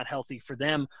 which is not healthy for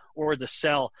them or the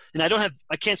cell. And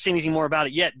I can't say anything more about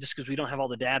it yet, just because we don't have all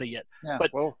the data yet. Yeah,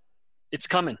 but it's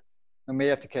coming. I may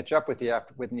have to catch up with you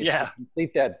when you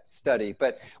complete that study.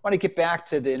 But I want to get back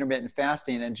to the intermittent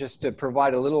fasting and just to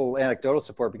provide a little anecdotal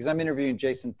support, because I'm interviewing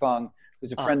Jason Fung,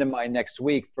 who's a friend of mine, next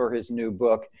week for his new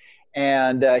book.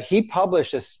 And he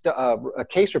published a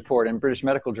case report in British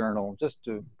Medical Journal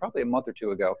probably a month or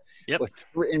 2 ago. Yep.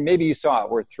 And maybe you saw it,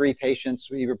 where 3 patients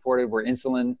he reported were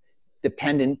insulin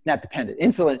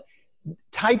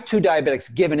type 2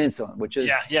 diabetics given insulin, which is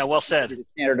well said, the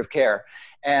standard of care.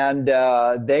 And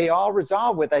they all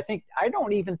resolved with, I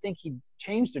don't even think he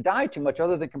changed their diet too much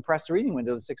other than compressed their eating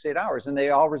window to 6-8 hours, and they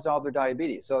all resolved their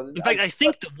diabetes. So in fact, I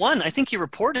think he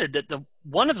reported that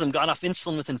one of them got off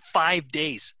insulin within 5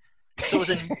 days. So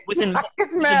within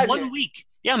 1 week.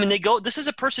 Yeah, I mean, this is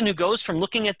a person who goes from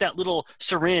looking at that little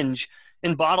syringe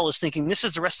and bottle is thinking, this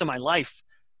is the rest of my life.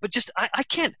 But just, I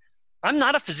can't, I'm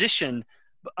not a physician,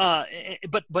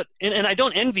 but I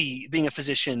don't envy being a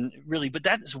physician really, but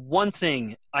that is one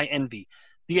thing I envy.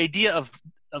 The idea of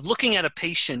looking at a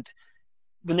patient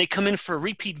when they come in for a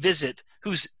repeat visit,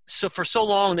 for so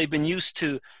long they've been used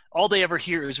to, all they ever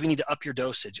hear is, we need to up your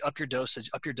dosage, up your dosage,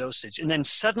 up your dosage. And then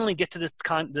suddenly get to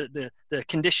the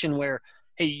condition where,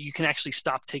 hey, you can actually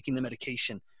stop taking the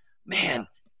medication. Man,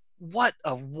 what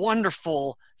a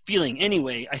wonderful feeling.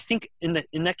 Anyway, I think in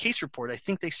that case report, I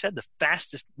think they said the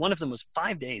fastest one of them was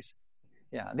 5 days.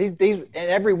 Yeah, and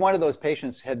every one of those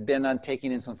patients had been on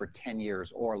taking insulin for 10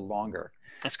 years or longer.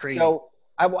 That's crazy. So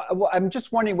I'm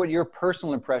just wondering what your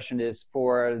personal impression is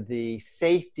for the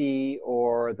safety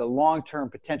or the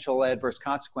long-term potential adverse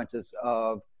consequences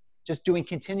of just doing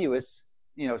continuous,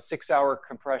 6-hour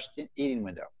compressed eating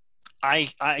window.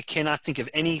 I cannot think of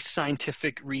any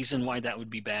scientific reason why that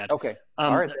would be bad. Okay.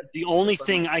 All right. The only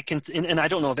thing I can, and I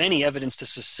don't know of any evidence to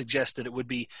suggest that it would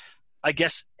be, I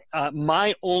guess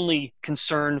my only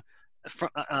concern,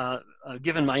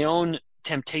 given my own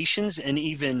temptations and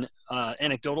even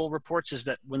anecdotal reports, is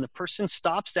that when the person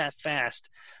stops that fast,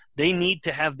 they need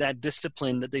to have that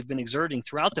discipline that they've been exerting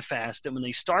throughout the fast, and when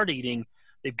they start eating,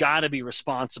 they've got to be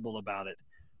responsible about it.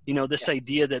 This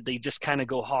idea that they just kind of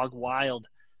go hog wild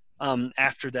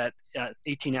after that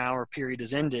 18-hour period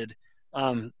has ended,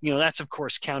 that's of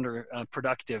course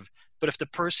counterproductive. But if the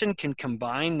person can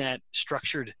combine that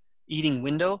structured eating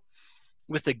window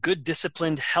with a good,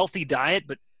 disciplined, healthy diet,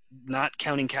 but not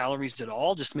counting calories at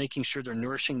all, just making sure they're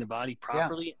nourishing the body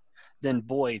properly, then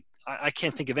boy, I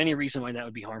can't think of any reason why that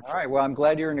would be harmful. All right. Well, I'm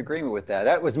glad you're in agreement with that.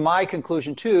 That was my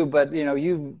conclusion too, but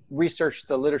you've researched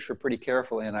the literature pretty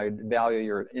carefully, and I value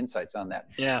your insights on that.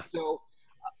 Yeah. So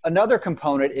another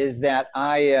component is that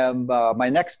I am, my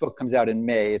next book comes out in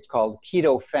May. It's called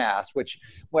Keto Fast, which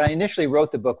when I initially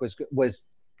wrote the book was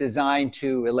designed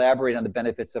to elaborate on the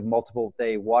benefits of multiple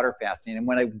day water fasting. And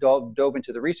when I dove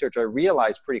into the research, I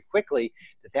realized pretty quickly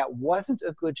that wasn't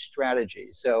a good strategy.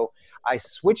 So I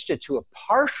switched it to a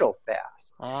partial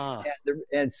fast.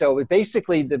 And so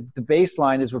basically the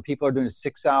baseline is where people are doing a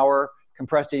 6-hour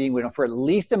compressed eating window for at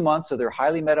least a month. So they're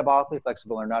highly metabolically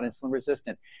flexible and not insulin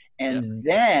resistant. And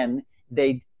then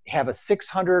they have a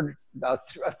 300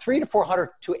 to 400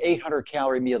 to 800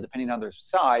 calorie meal, depending on their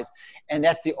size. And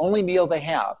that's the only meal they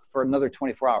have for another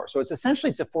 24 hours. So it's a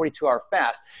 42-hour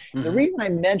fast. Mm-hmm. The reason I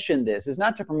mention this is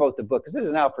not to promote the book, because it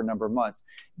isn't out for a number of months,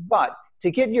 but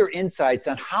to get your insights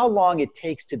on how long it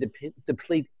takes to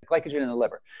deplete glycogen in the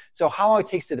liver. So how long it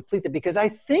takes to deplete it, because I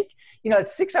think, at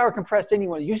 6-hour compressed eating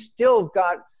window, you still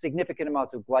got significant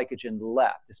amounts of glycogen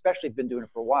left, especially if you've been doing it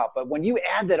for a while. But when you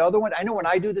add that other one, I know when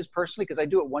I do this personally, because I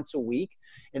do it once a week,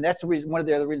 and that's the reason, one of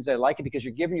the other reasons I like it, because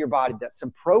you're giving your body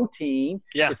some protein.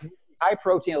 Yeah. It's high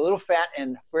protein, a little fat,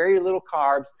 and very little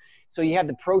carbs. So you have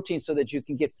the protein so that you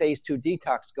can get phase 2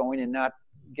 detox going and not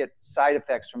get side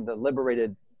effects from the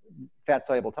liberated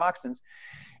fat-soluble toxins.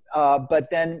 But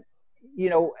then,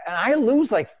 and I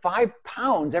lose like 5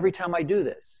 pounds every time I do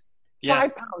this.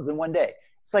 5 pounds in one day.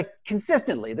 It's like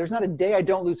consistently. There's not a day I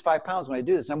don't lose 5 pounds when I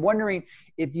do this. I'm wondering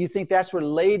if you think that's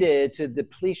related to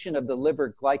depletion of the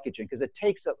liver glycogen, because it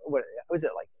takes, what was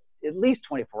it, like at least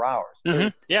 24 hours?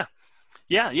 Mm-hmm.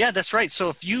 Yeah, that's right. So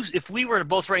if we were to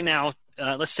both right now,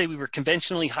 let's say we were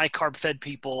conventionally high carb fed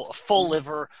people, a full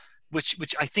liver, which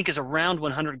I think is around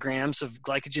 100 grams of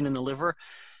glycogen in the liver,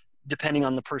 depending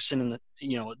on the person and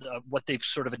what they've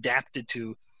sort of adapted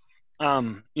to.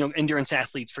 Endurance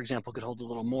athletes, for example, could hold a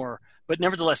little more. But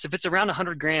nevertheless, if it's around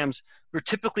 100 grams, we're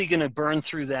typically going to burn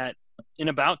through that in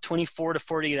about 24 to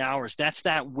 48 hours. That's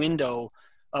that window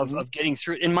of getting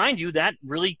through it. And mind you, that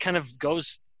really kind of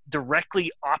goes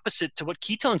directly opposite to what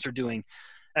ketones are doing.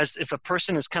 As if a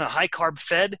person is kind of high carb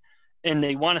fed and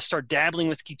they want to start dabbling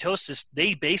with ketosis,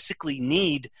 they basically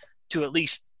need to at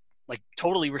least like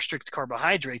totally restrict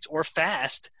carbohydrates or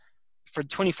fast for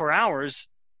 24 hours,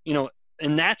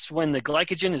 and that's when the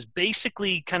glycogen is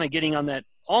basically kind of getting on that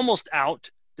almost out,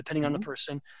 depending on the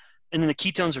person. And then the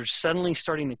ketones are suddenly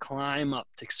starting to climb up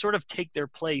to sort of take their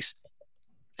place,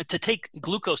 to take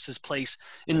glucose's place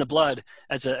in the blood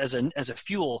as a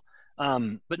fuel.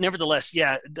 But nevertheless,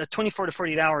 the 24 to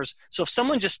 48 hours. So if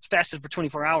someone just fasted for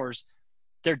 24 hours,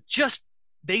 they're just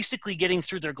basically getting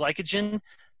through their glycogen.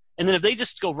 And then if they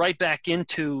just go right back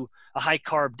into a high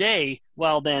carb day,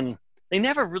 well, then they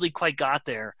never really quite got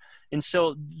there. And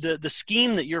so the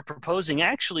scheme that you're proposing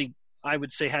actually, I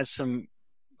would say, has some,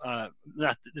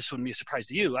 this wouldn't be a surprise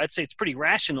to you. I'd say it's pretty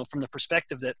rational from the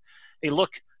perspective that, hey,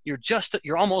 look,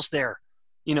 you're almost there.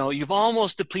 You've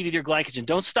almost depleted your glycogen.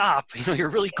 Don't stop. You're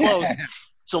really close.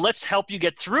 So let's help you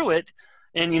get through it.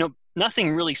 And,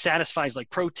 nothing really satisfies like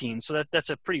protein. So that's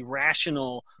a pretty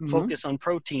rational focus on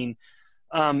protein.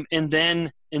 And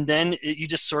then you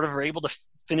just sort of are able to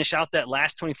finish out that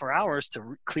last 24 hours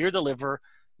to clear the liver.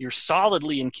 You're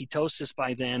solidly in ketosis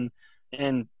by then,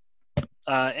 and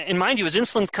mind you, as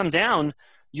insulin's come down,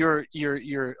 your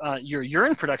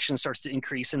urine production starts to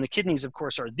increase, and the kidneys, of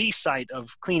course, are the site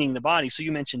of cleaning the body. So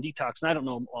you mentioned detox, and I don't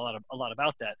know a lot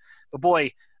about that, but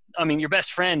boy, I mean, your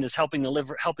best friend is helping the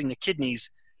liver, helping the kidneys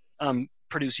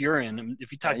produce urine. And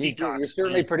if you talk detox, you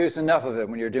certainly produce enough of it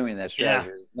when you're doing that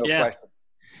strategy. No question.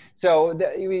 So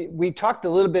we talked a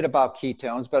little bit about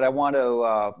ketones, but I want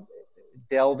to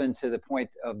delve into the point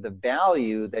of the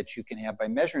value that you can have by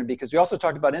measuring, because we also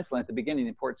talked about insulin at the beginning, the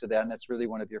importance of that, and that's really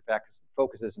one of your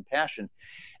focuses and passion.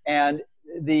 And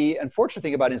the unfortunate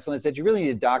thing about insulin is that you really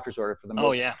need a doctor's order for the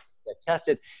most get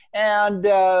tested. And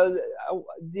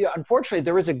unfortunately,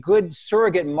 there is a good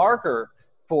surrogate marker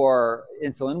for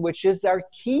insulin, which is our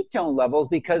ketone levels,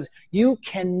 because you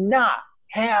cannot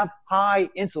have high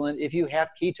insulin if you have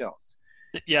ketones.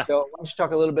 Yeah. So why don't you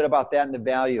talk a little bit about that and the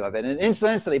value of it? And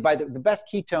incidentally, by the best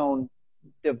ketone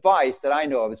device that I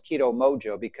know of is Keto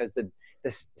Mojo, because the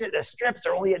strips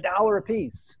are only $1 a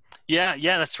piece.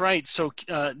 Yeah, that's right. So,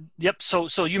 yep.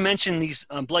 So you mentioned these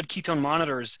blood ketone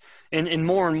monitors, and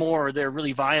more they're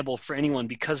really viable for anyone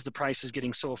because the price is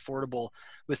getting so affordable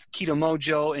with Keto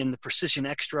Mojo and the Precision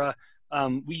Extra.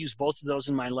 We use both of those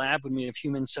in my lab when we have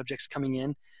human subjects coming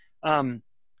in.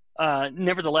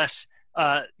 Nevertheless,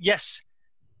 yes,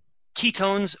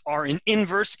 ketones are an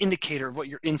inverse indicator of what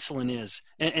your insulin is.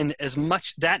 And as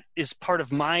much that is part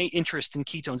of my interest in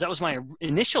ketones, that was my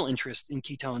initial interest in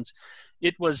ketones.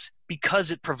 It was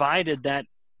because it provided that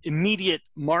immediate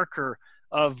marker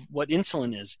of what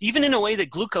insulin is, even in a way that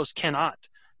glucose cannot.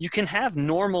 You can have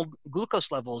normal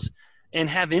glucose levels and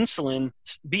have insulin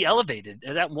be elevated.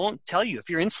 And that won't tell you.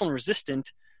 If you're insulin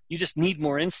resistant, you just need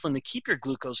more insulin to keep your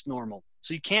glucose normal.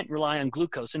 So you can't rely on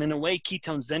glucose. And in a way,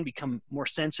 ketones then become more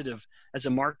sensitive as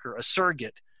a marker, a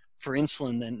surrogate for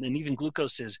insulin than even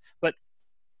glucose is. But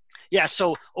yeah,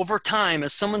 so over time,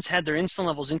 as someone's had their insulin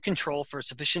levels in control for a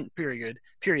sufficient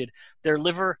period, their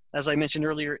liver, as I mentioned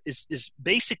earlier, is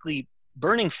basically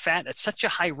burning fat at such a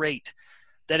high rate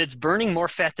that it's burning more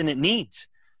fat than it needs.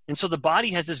 And so the body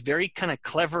has this very kind of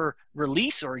clever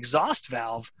release or exhaust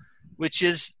valve, which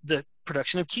is the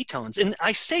production of ketones. And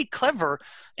I say clever,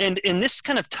 and this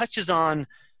kind of touches on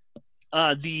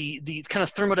the kind of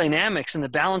thermodynamics and the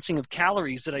balancing of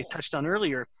calories that I touched on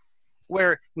earlier,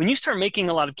 where when you start making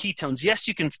a lot of ketones, yes,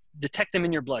 you can detect them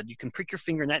in your blood. You can prick your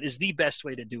finger, and that is the best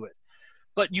way to do it.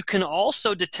 But you can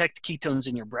also detect ketones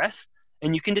in your breath,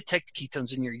 and you can detect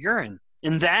ketones in your urine.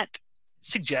 And that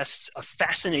suggests a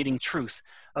fascinating truth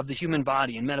of the human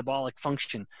body and metabolic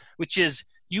function, which is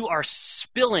you are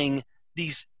spilling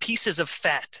these pieces of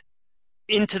fat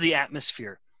into the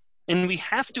atmosphere. And we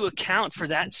have to account for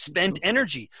that spent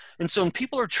energy. And so when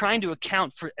people are trying to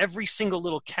account for every single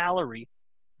little calorie,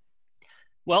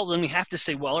 well, then we have to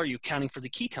say, well, are you accounting for the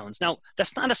ketones? Now,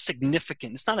 that's not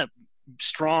it's not a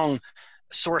strong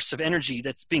source of energy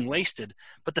that's being wasted.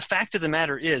 But the fact of the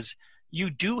matter is, you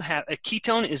do have a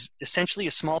ketone is essentially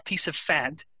a small piece of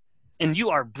fat, and you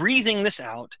are breathing this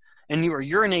out and you are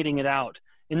urinating it out.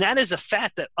 And that is a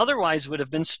fat that otherwise would have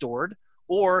been stored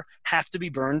or have to be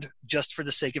burned just for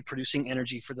the sake of producing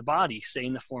energy for the body, say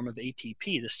in the form of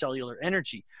ATP, the cellular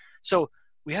energy. So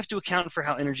we have to account for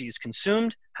how energy is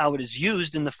consumed, how it is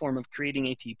used in the form of creating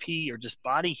ATP or just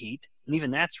body heat, and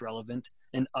even that's relevant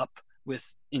and up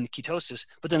in ketosis.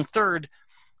 But then third,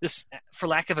 this, for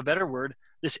lack of a better word,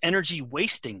 this energy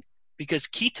wasting, because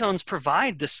ketones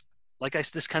provide this, like I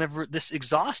said, this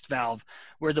exhaust valve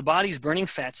where the body's burning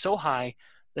fat so high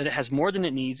that it has more than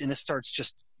it needs, and it starts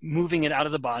just moving it out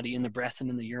of the body in the breath and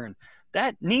in the urine.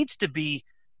 That needs to be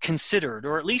considered,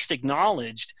 or at least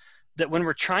acknowledged, that when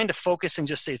we're trying to focus and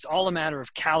just say it's all a matter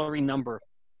of calorie number.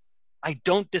 I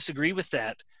don't disagree with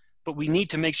that, but we need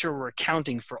to make sure we're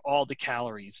accounting for all the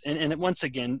calories. And once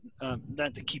again,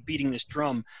 not to keep beating this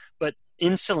drum, but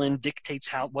insulin dictates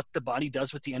what the body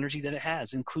does with the energy that it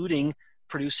has, including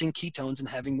producing ketones and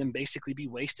having them basically be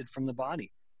wasted from the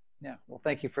body. Yeah, well,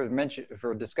 thank you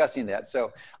for discussing that.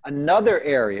 So another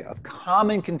area of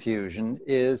common confusion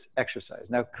is exercise.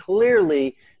 Now,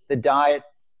 clearly, the diet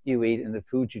you eat and the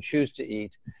foods you choose to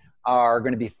eat are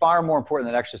going to be far more important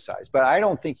than exercise. But I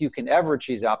don't think you can ever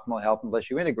achieve optimal health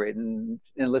unless you integrate. And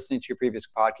in listening to your previous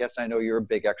podcast, I know you're a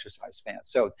big exercise fan.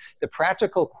 So the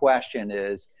practical question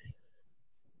is,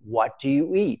 what do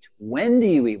you eat? When do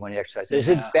you eat when you exercise? Is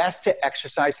it best to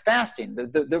exercise fasting?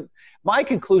 My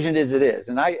conclusion is it is.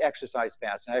 And I exercise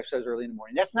fast, and I exercise early in the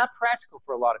morning. That's not practical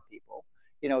for a lot of people.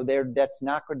 You know, they're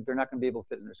not going to be able to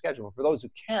fit in their schedule. But for those who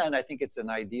can, I think it's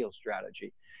an ideal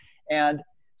strategy. And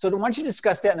so why don't you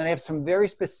discuss that? And then I have some very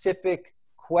specific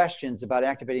questions about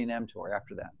activating mTOR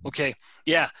after that. Okay.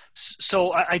 Yeah.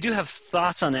 So I do have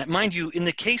thoughts on that. Mind you, in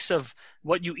the case of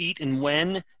what you eat and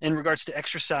when in regards to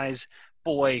exercise,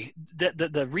 boy,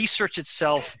 the research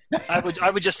itself, I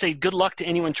would just say good luck to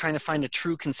anyone trying to find a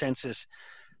true consensus.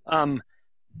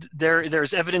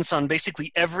 There's evidence on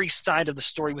basically every side of the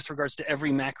story with regards to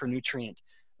every macronutrient.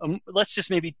 Let's just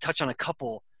maybe touch on a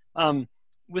couple.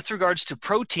 With regards to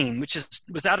protein, which is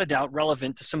without a doubt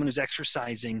relevant to someone who's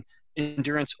exercising,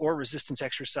 endurance or resistance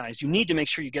exercise, you need to make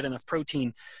sure you get enough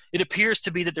protein. It appears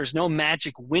to be that there's no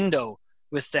magic window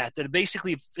with that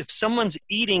basically if someone's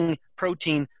eating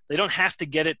protein, they don't have to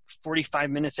get it 45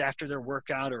 minutes after their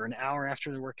workout or an hour after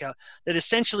their workout. That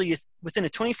essentially within a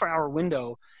 24-hour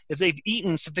window, if they've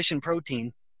eaten sufficient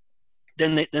protein,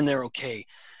 then they're okay.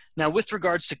 Now, with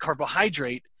regards to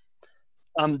carbohydrate,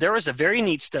 there was a very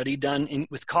neat study done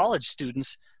with college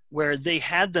students where they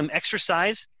had them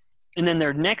exercise, and then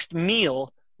their next meal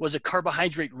was a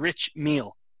carbohydrate-rich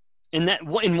meal. in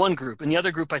one group, and the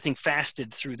other group I think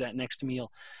fasted through that next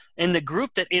meal. And the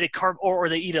group that ate a carb or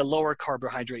they eat a lower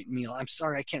carbohydrate meal, I'm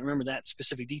sorry I can't remember that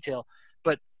specific detail,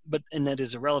 but and that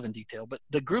is a relevant detail. But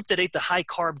the group that ate the high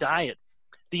carb diet,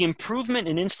 the improvement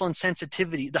in insulin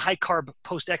sensitivity, the high carb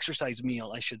post-exercise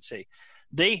meal, I should say,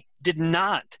 they did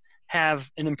not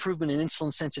have an improvement in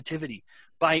insulin sensitivity.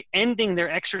 By ending their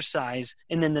exercise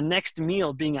and then the next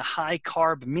meal being a high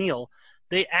carb meal,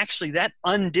 that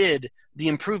undid the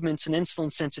improvements in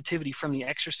insulin sensitivity from the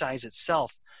exercise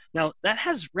itself. Now, that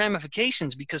has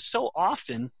ramifications because so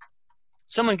often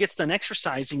someone gets done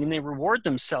exercising and they reward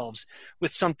themselves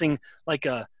with something like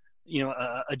a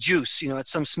juice, at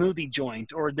some smoothie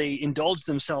joint, or they indulge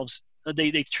themselves,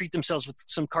 they treat themselves with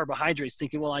some carbohydrates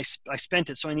thinking, well, I spent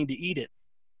it, so I need to eat it.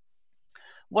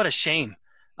 What a shame.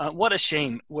 What a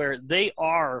shame where they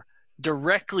are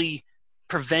directly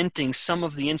preventing some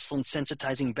of the insulin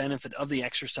sensitizing benefit of the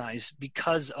exercise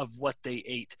because of what they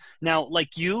ate. Now,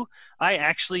 like you, I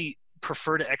actually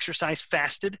prefer to exercise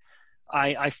fasted.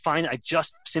 I find I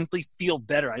just simply feel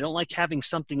better. I don't like having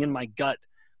something in my gut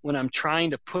when I'm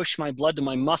trying to push my blood to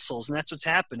my muscles, and that's what's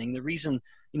happening. The reason,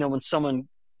 when someone,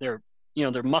 their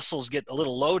muscles get a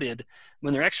little loaded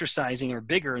when they're exercising or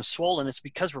bigger and swollen, it's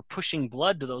because we're pushing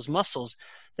blood to those muscles.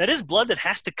 That is blood that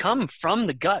has to come from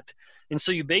the gut. And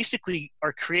so you basically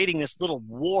are creating this little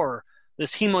war,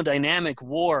 this hemodynamic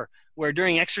war, where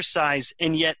during exercise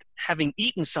and yet having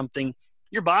eaten something,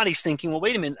 your body's thinking, well,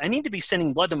 wait a minute, I need to be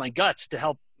sending blood to my guts to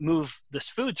help move this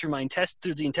food through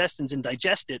through the intestines and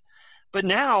digest it. But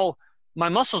now my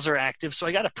muscles are active, so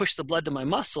I got to push the blood to my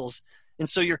muscles. And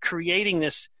so you're creating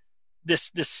this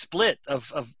split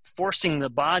of forcing the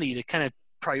body to kind of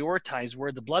prioritize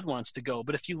where the blood wants to go.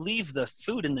 But if you leave the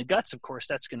food in the guts, of course,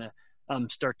 that's going to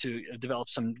start to develop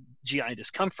some GI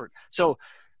discomfort. So,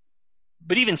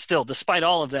 but even still, despite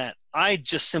all of that, I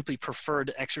just simply prefer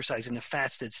to exercise in a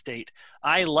fasted state.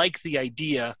 I like the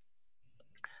idea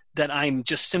that I'm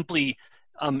just simply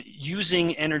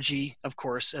using energy, of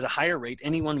course, at a higher rate.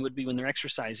 Anyone would be when they're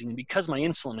exercising. And because my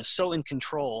insulin is so in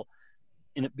control,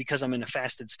 because I'm in a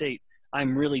fasted state,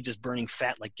 I'm really just burning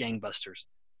fat like gangbusters.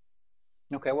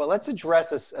 Okay, well, let's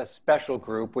address a special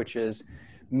group, which is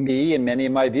me and many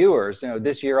of my viewers.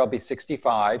 This year I'll be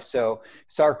 65, so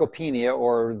sarcopenia,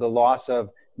 or the loss of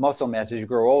muscle mass as you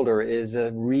grow older, is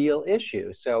a real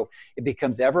issue. So it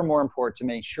becomes ever more important to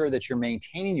make sure that you're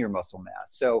maintaining your muscle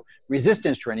mass. So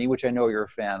resistance training, which I know you're a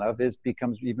fan of,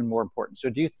 becomes even more important. So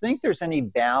do you think there's any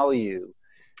value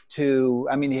to,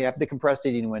 you have the compressed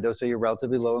eating window, so you're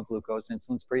relatively low in glucose,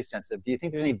 insulin's pretty sensitive. Do you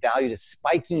think there's any value to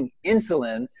spiking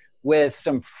insulin with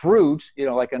some fruit,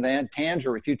 like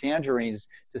a few tangerines,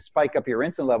 to spike up your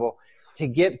insulin level, to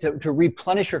get to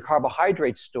replenish your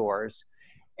carbohydrate stores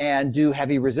and do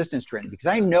heavy resistance training? Because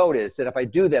I noticed that if I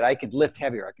do that, I could lift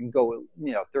heavier. I can go,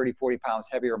 30, 40 pounds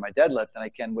heavier on my deadlift than I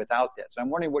can without that. So I'm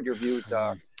wondering what your views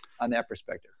are on that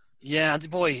perspective. Yeah,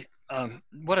 boy,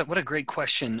 what a great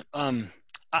question.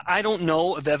 I don't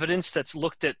know of evidence that's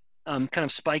looked at kind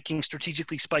of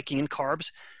strategically spiking in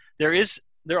carbs.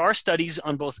 There are studies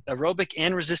on both aerobic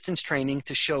and resistance training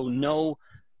to show no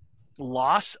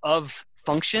loss of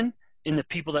function in the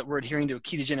people that were adhering to a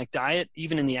ketogenic diet,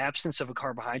 even in the absence of a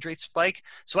carbohydrate spike.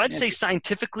 So I'd say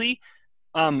scientifically,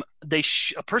 a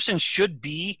person should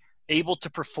be able to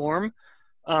perform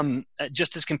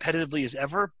just as competitively as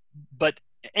ever.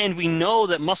 And we know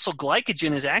that muscle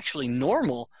glycogen is actually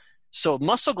normal. So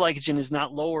muscle glycogen is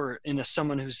not lower in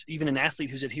someone who's even an athlete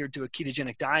who's adhered to a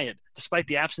ketogenic diet. Despite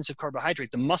the absence of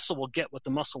carbohydrate, the muscle will get what the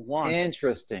muscle wants.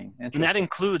 Interesting. And that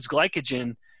includes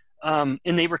glycogen. And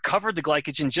they recovered the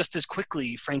glycogen just as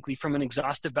quickly, frankly, from an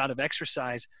exhaustive bout of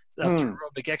exercise through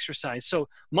aerobic exercise. So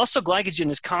muscle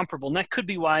glycogen is comparable. And that could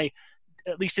be why,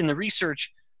 at least in the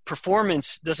research,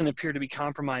 performance doesn't appear to be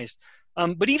compromised.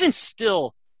 But even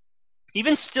still,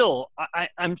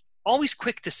 I'm always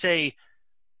quick to say,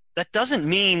 that doesn't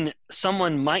mean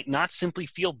someone might not simply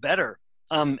feel better.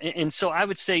 And so I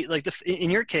would say, like in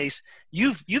your case,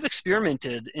 you've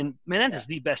experimented, and man, that is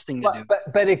the best thing to do.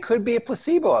 But it could be a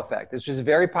placebo effect. It's just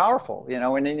very powerful,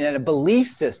 and in a belief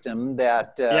system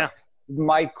that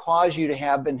might cause you to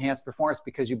have enhanced performance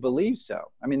because you believe so.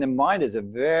 The mind is a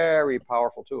very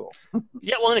powerful tool.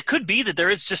 Yeah, well, and it could be that there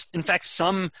is just, in fact,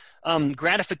 some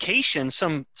gratification,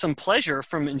 some pleasure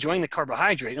from enjoying the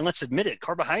carbohydrate. And let's admit it,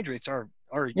 carbohydrates are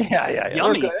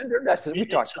yummy.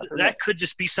 That could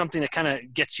just be something that kind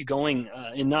of gets you going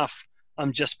enough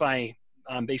just by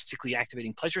basically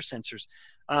activating pleasure sensors.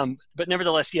 But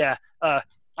nevertheless,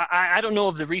 I don't know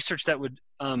of the research that would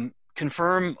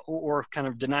confirm or kind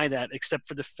of deny that, except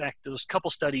for the fact that those couple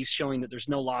studies showing that there's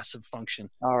no loss of function.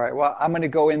 All right. Well, I'm going to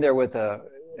go in there with a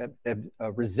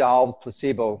resolved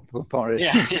placebo component.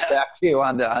 Yeah, Get back to you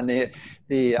on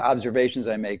the observations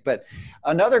I make. But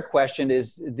another question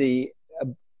is the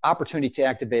opportunity to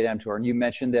activate mTOR. And you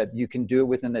mentioned that you can do it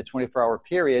within the 24-hour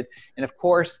period. And of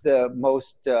course, the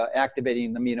most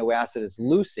activating amino acid is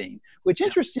leucine, which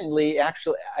interestingly,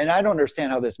 actually, and I don't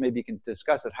understand how this, maybe you can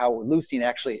discuss it, how leucine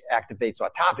actually activates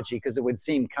autophagy, because it would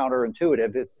seem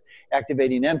counterintuitive. It's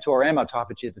activating mTOR and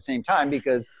autophagy at the same time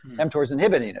because mTOR is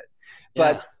inhibiting it.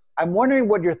 But I'm wondering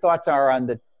what your thoughts are on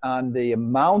the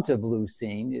amount of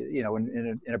leucine,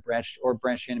 in a branch or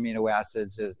branched chain amino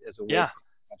acids as a way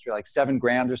like 7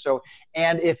 grams or so.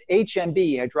 And if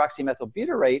HMB,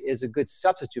 hydroxymethylbutyrate, is a good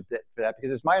substitute for that,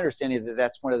 because it's my understanding that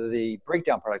that's one of the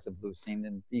breakdown products of leucine,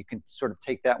 and you can sort of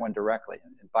take that one directly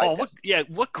and bypass.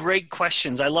 What great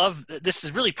questions. I love, this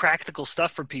is really practical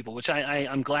stuff for people, which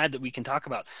I'm glad that we can talk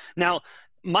about. Now,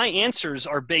 my answers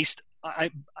are based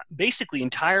basically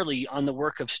entirely on the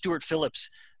work of Stuart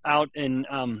Phillips out in,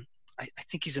 I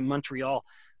think he's in Montreal.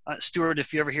 Stuart,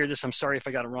 if you ever hear this, I'm sorry if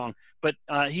I got it wrong, but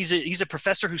he's a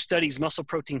professor who studies muscle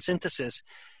protein synthesis,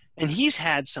 and he's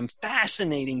had some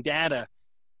fascinating data,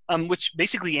 which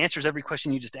basically answers every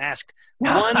question you just asked.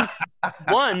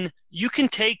 One, you can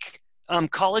take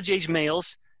college-age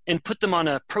males and put them on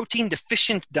a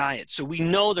protein-deficient diet, so we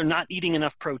know they're not eating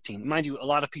enough protein. Mind you, a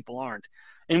lot of people aren't.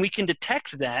 And we can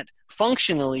detect that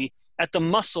functionally at the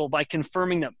muscle by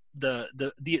confirming that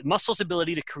the muscle's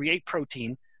ability to create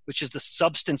protein, which is the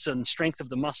substance and strength of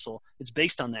the muscle, it's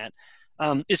based on that,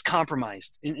 is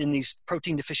compromised in these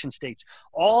protein deficient states.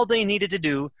 All they needed to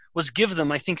do was give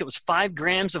them, I think it was 5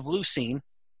 grams of leucine.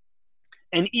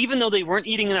 And even though they weren't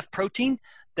eating enough protein,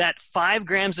 that 5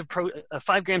 grams of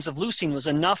leucine was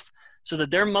enough so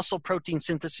that their muscle protein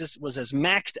synthesis was as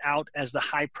maxed out as the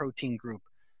high protein group.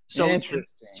 So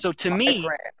to me,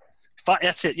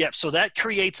 that's it. Yeah. So that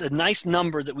creates a nice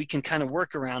number that we can kind of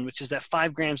work around, which is that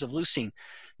 5 grams of leucine.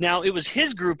 Now, it was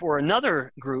his group or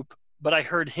another group, but I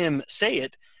heard him say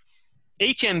it.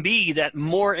 HMB, that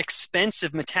more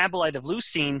expensive metabolite of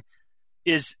leucine,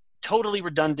 is totally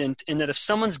redundant in that if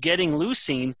someone's getting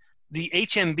leucine, the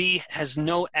HMB has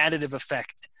no additive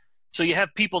effect. So you have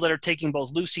people that are taking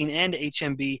both leucine and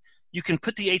HMB. You can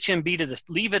put the HMB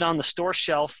leave it on the store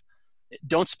shelf.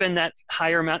 Don't spend that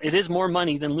higher amount. It is more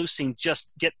money than leucine.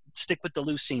 Just stick with the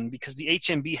leucine, because the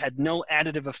HMB had no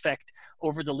additive effect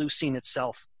over the leucine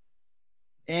itself.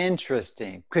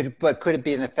 Interesting. Could it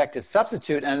be an effective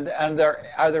substitute? And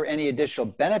are there any additional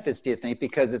benefits, do you think?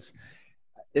 Because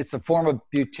it's a form of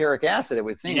butyric acid, it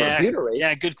would seem, or butyrate.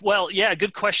 Yeah,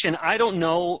 good question. I don't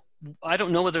know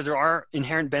whether there are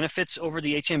inherent benefits over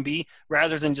the HMB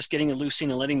rather than just getting the leucine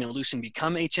and letting the leucine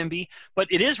become HMB. But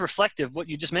it is reflective, what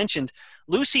you just mentioned.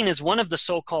 Leucine is one of the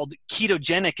so-called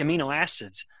ketogenic amino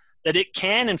acids, that it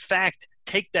can, in fact,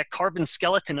 take that carbon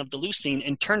skeleton of the leucine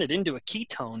and turn it into a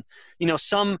ketone.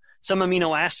 Some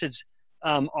amino acids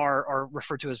are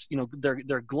referred to as,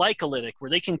 they're glycolytic, where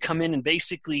they can come in and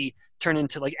basically turn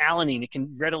into like alanine. It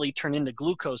can readily turn into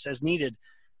glucose as needed.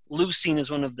 Leucine is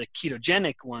one of the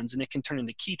ketogenic ones, and it can turn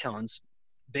into ketones,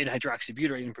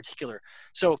 beta-hydroxybutyrate in particular.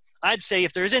 So I'd say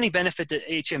if there's any benefit to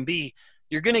HMB,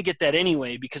 you're going to get that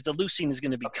anyway, because the leucine is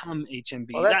going to become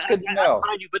HMB. Well, that's good to know.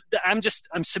 But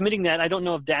I'm submitting that. I don't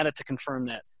know of data to confirm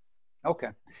that. Okay.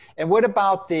 And what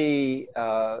about the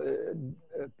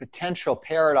potential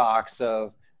paradox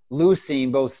of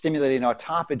leucine both stimulating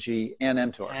autophagy and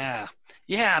mTOR?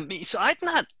 Yeah. So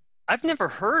I've never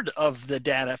heard of the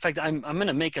data. In fact, I'm going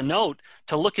to make a note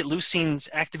to look at leucine's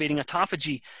activating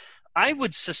autophagy. I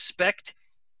would suspect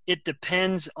it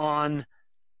depends on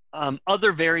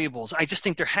other variables. I just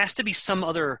think there has to be some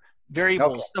other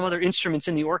variables, some other instruments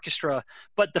in the orchestra.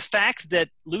 But the fact that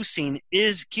leucine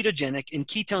is ketogenic and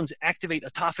ketones activate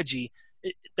autophagy,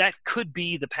 that could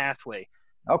be the pathway.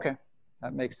 Okay.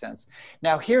 That makes sense.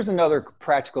 Now, here's another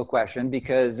practical question,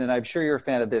 and I'm sure you're a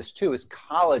fan of this too, is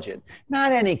collagen.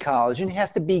 Not any collagen. It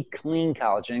has to be clean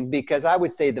collagen, because I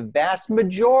would say the vast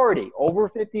majority, over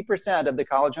 50% of the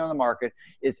collagen on the market,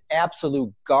 is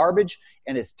absolute garbage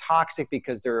and is toxic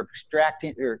because they're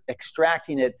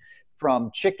extracting it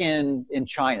from chicken in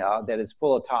China that is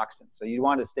full of toxins. So you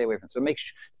want to stay away from it. So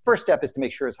first step is to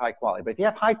make sure it's high quality. But if you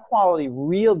have high quality,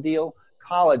 real deal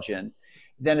collagen,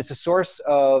 then it's a source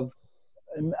of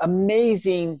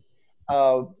amazing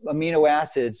amino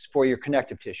acids for your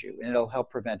connective tissue, and it'll help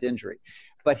prevent injury.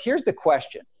 But here's the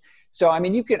question. So,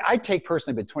 I take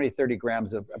personally about 20, 30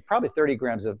 grams probably 30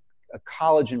 grams of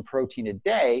collagen protein a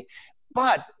day.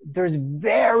 but there's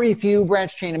very few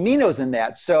branched chain aminos in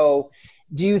that. So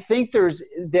do you think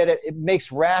it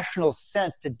makes rational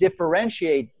sense to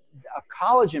differentiate a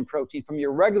collagen protein from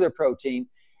your regular protein?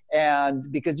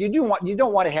 And because you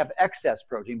don't want to have excess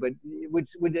protein, but would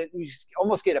you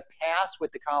almost get a pass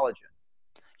with the collagen?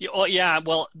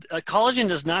 Collagen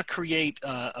does not create,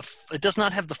 it does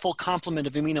not have the full complement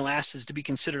of amino acids to be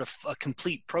considered a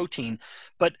complete protein,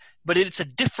 but it's a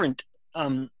different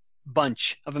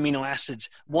bunch of amino acids.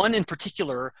 One in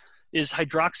particular is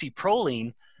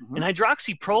hydroxyproline, and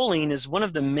hydroxyproline is one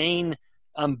of the main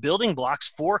building blocks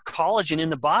for collagen in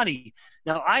the body.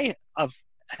 Now, I have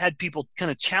had people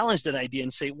kind of challenge that idea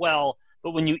and say, well,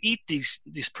 but when you eat these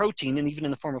protein, and even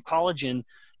in the form of collagen,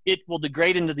 it will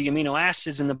degrade into the amino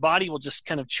acids, and the body will just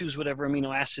kind of choose whatever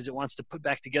amino acids it wants to put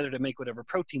back together to make whatever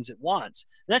proteins it wants.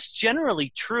 And that's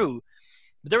generally true,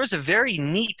 but there was a very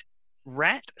neat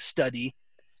rat study,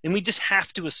 and we just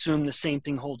have to assume the same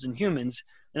thing holds in humans.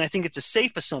 And I think it's a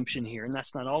safe assumption here, and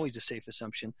that's not always a safe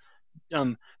assumption.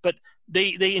 But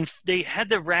they had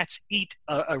the rats eat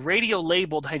a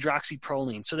radio-labeled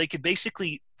hydroxyproline, so they could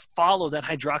basically follow that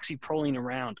hydroxyproline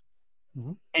around.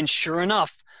 Mm-hmm. And sure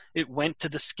enough, it went to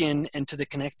the skin and to the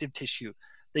connective tissue.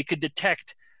 They could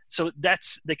detect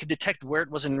where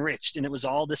it was enriched, and it was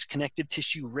all this connective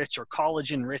tissue rich or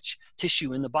collagen rich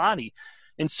tissue in the body.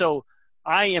 And so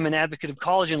I am an advocate of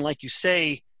collagen, like you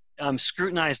say.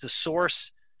 Scrutinize the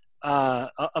source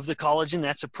of the collagen.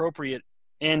 That's appropriate.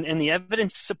 And the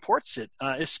evidence supports it,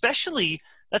 especially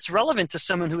that's relevant to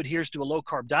someone who adheres to a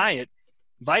low-carb diet.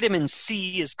 Vitamin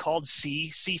C is called C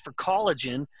for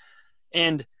collagen.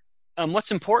 And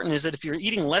what's important is that if you're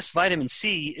eating less vitamin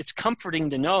C, it's comforting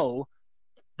to know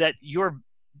that you're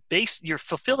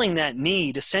fulfilling that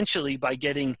need essentially by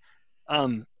getting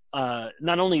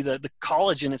not only the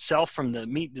collagen itself from the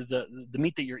meat, the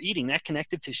meat that you're eating, that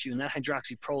connective tissue and that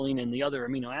hydroxyproline and the other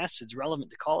amino acids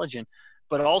relevant to collagen,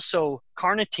 but also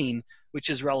carnitine, which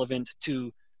is relevant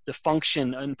to the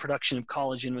function and production of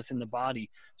collagen within the body.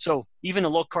 So even a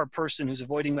low-carb person who's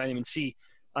avoiding vitamin C,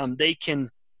 they can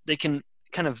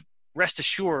kind of rest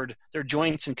assured their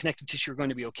joints and connective tissue are going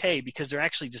to be okay, because they're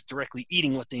actually just directly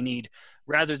eating what they need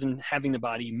rather than having the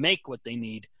body make what they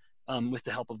need with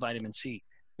the help of vitamin C.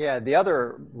 Yeah, the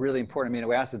other really important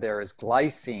amino acid there is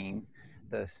glycine,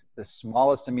 the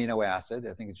smallest amino acid.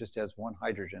 I think it just has one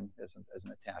hydrogen as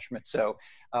an attachment. So,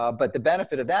 but the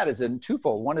benefit of that is in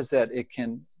twofold. One is that it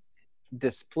can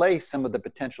displace some of the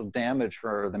potential damage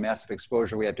for the massive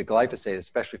exposure we have to glyphosate,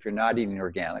 especially if you're not eating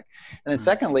organic. And then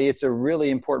secondly, it's a really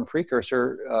important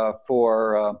precursor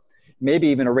for maybe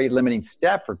even a rate limiting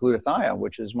step for glutathione,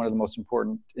 which is one of the most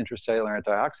important intracellular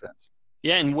antioxidants.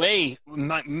 Yeah, and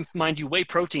mind you, whey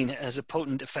protein has a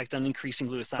potent effect on increasing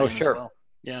glutathione as well.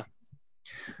 Yeah.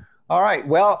 All right.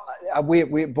 Well,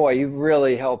 boy, you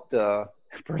really helped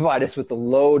provide us with a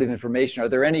load of information. Are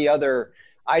there any other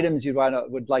items you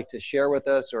would like to share with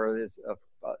us, or is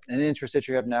an interest that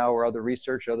you have now, or other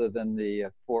research other than the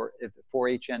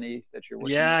 4-HNE that you're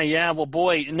working on? Yeah. Well,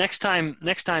 boy, next time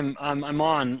I'm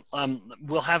on,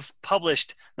 we'll have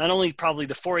published not only probably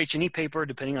the 4-HNE paper,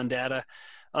 depending on data,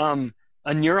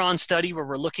 a neuron study where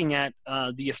we're looking at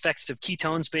the effects of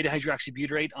ketones,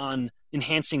 beta-hydroxybutyrate, on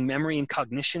enhancing memory and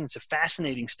cognition. It's a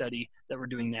fascinating study that we're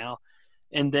doing now.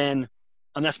 And then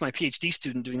that's my Ph.D.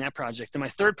 student doing that project. And my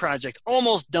third project,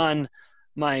 almost done,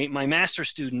 my master's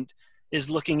student is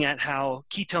looking at how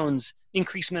ketones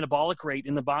increase metabolic rate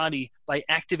in the body by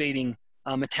activating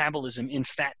metabolism in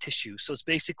fat tissue. So it's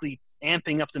basically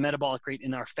amping up the metabolic rate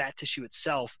in our fat tissue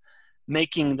itself,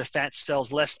 making the fat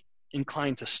cells less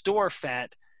inclined to store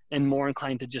fat and more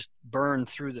inclined to just burn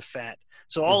through the fat.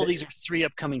 So all of these are 3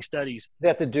 upcoming studies. Does that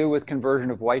have to do with conversion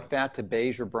of white fat to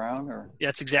beige or brown? Or? Yeah,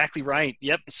 that's exactly right.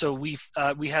 Yep. So we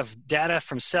have data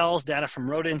from cells, data from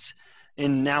rodents,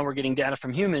 and now we're getting data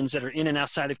from humans that are in and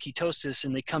outside of ketosis,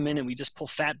 and they come in and we just pull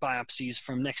fat biopsies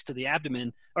from next to the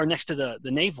abdomen, or next to the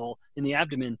navel in the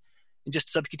abdomen, and just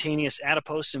subcutaneous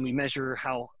adipose, and we measure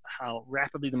how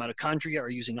rapidly the mitochondria are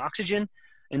using oxygen,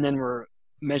 and then we're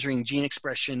measuring gene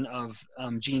expression of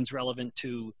genes relevant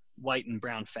to white and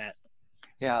brown fat.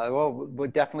 Yeah, well, we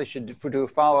definitely should do a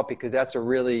follow-up, because that's a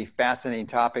really fascinating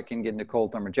topic, and get into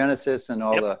cold thermogenesis and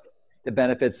all the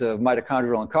benefits of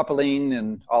mitochondrial uncoupling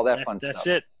and all that fun stuff. That's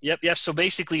it. Yep. So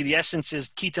basically the essence is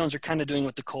ketones are kind of doing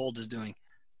what the cold is doing.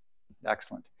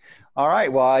 Excellent. All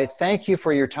right. Well, I thank you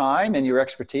for your time and your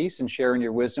expertise and sharing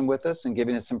your wisdom with us and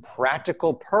giving us some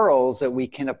practical pearls that we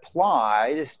can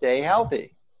apply to stay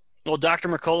healthy. Well, Dr.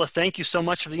 Mercola, thank you so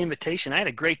much for the invitation. I had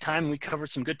a great time, and we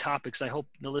covered some good topics. I hope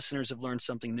the listeners have learned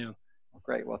something new.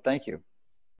 Great. Well, thank you.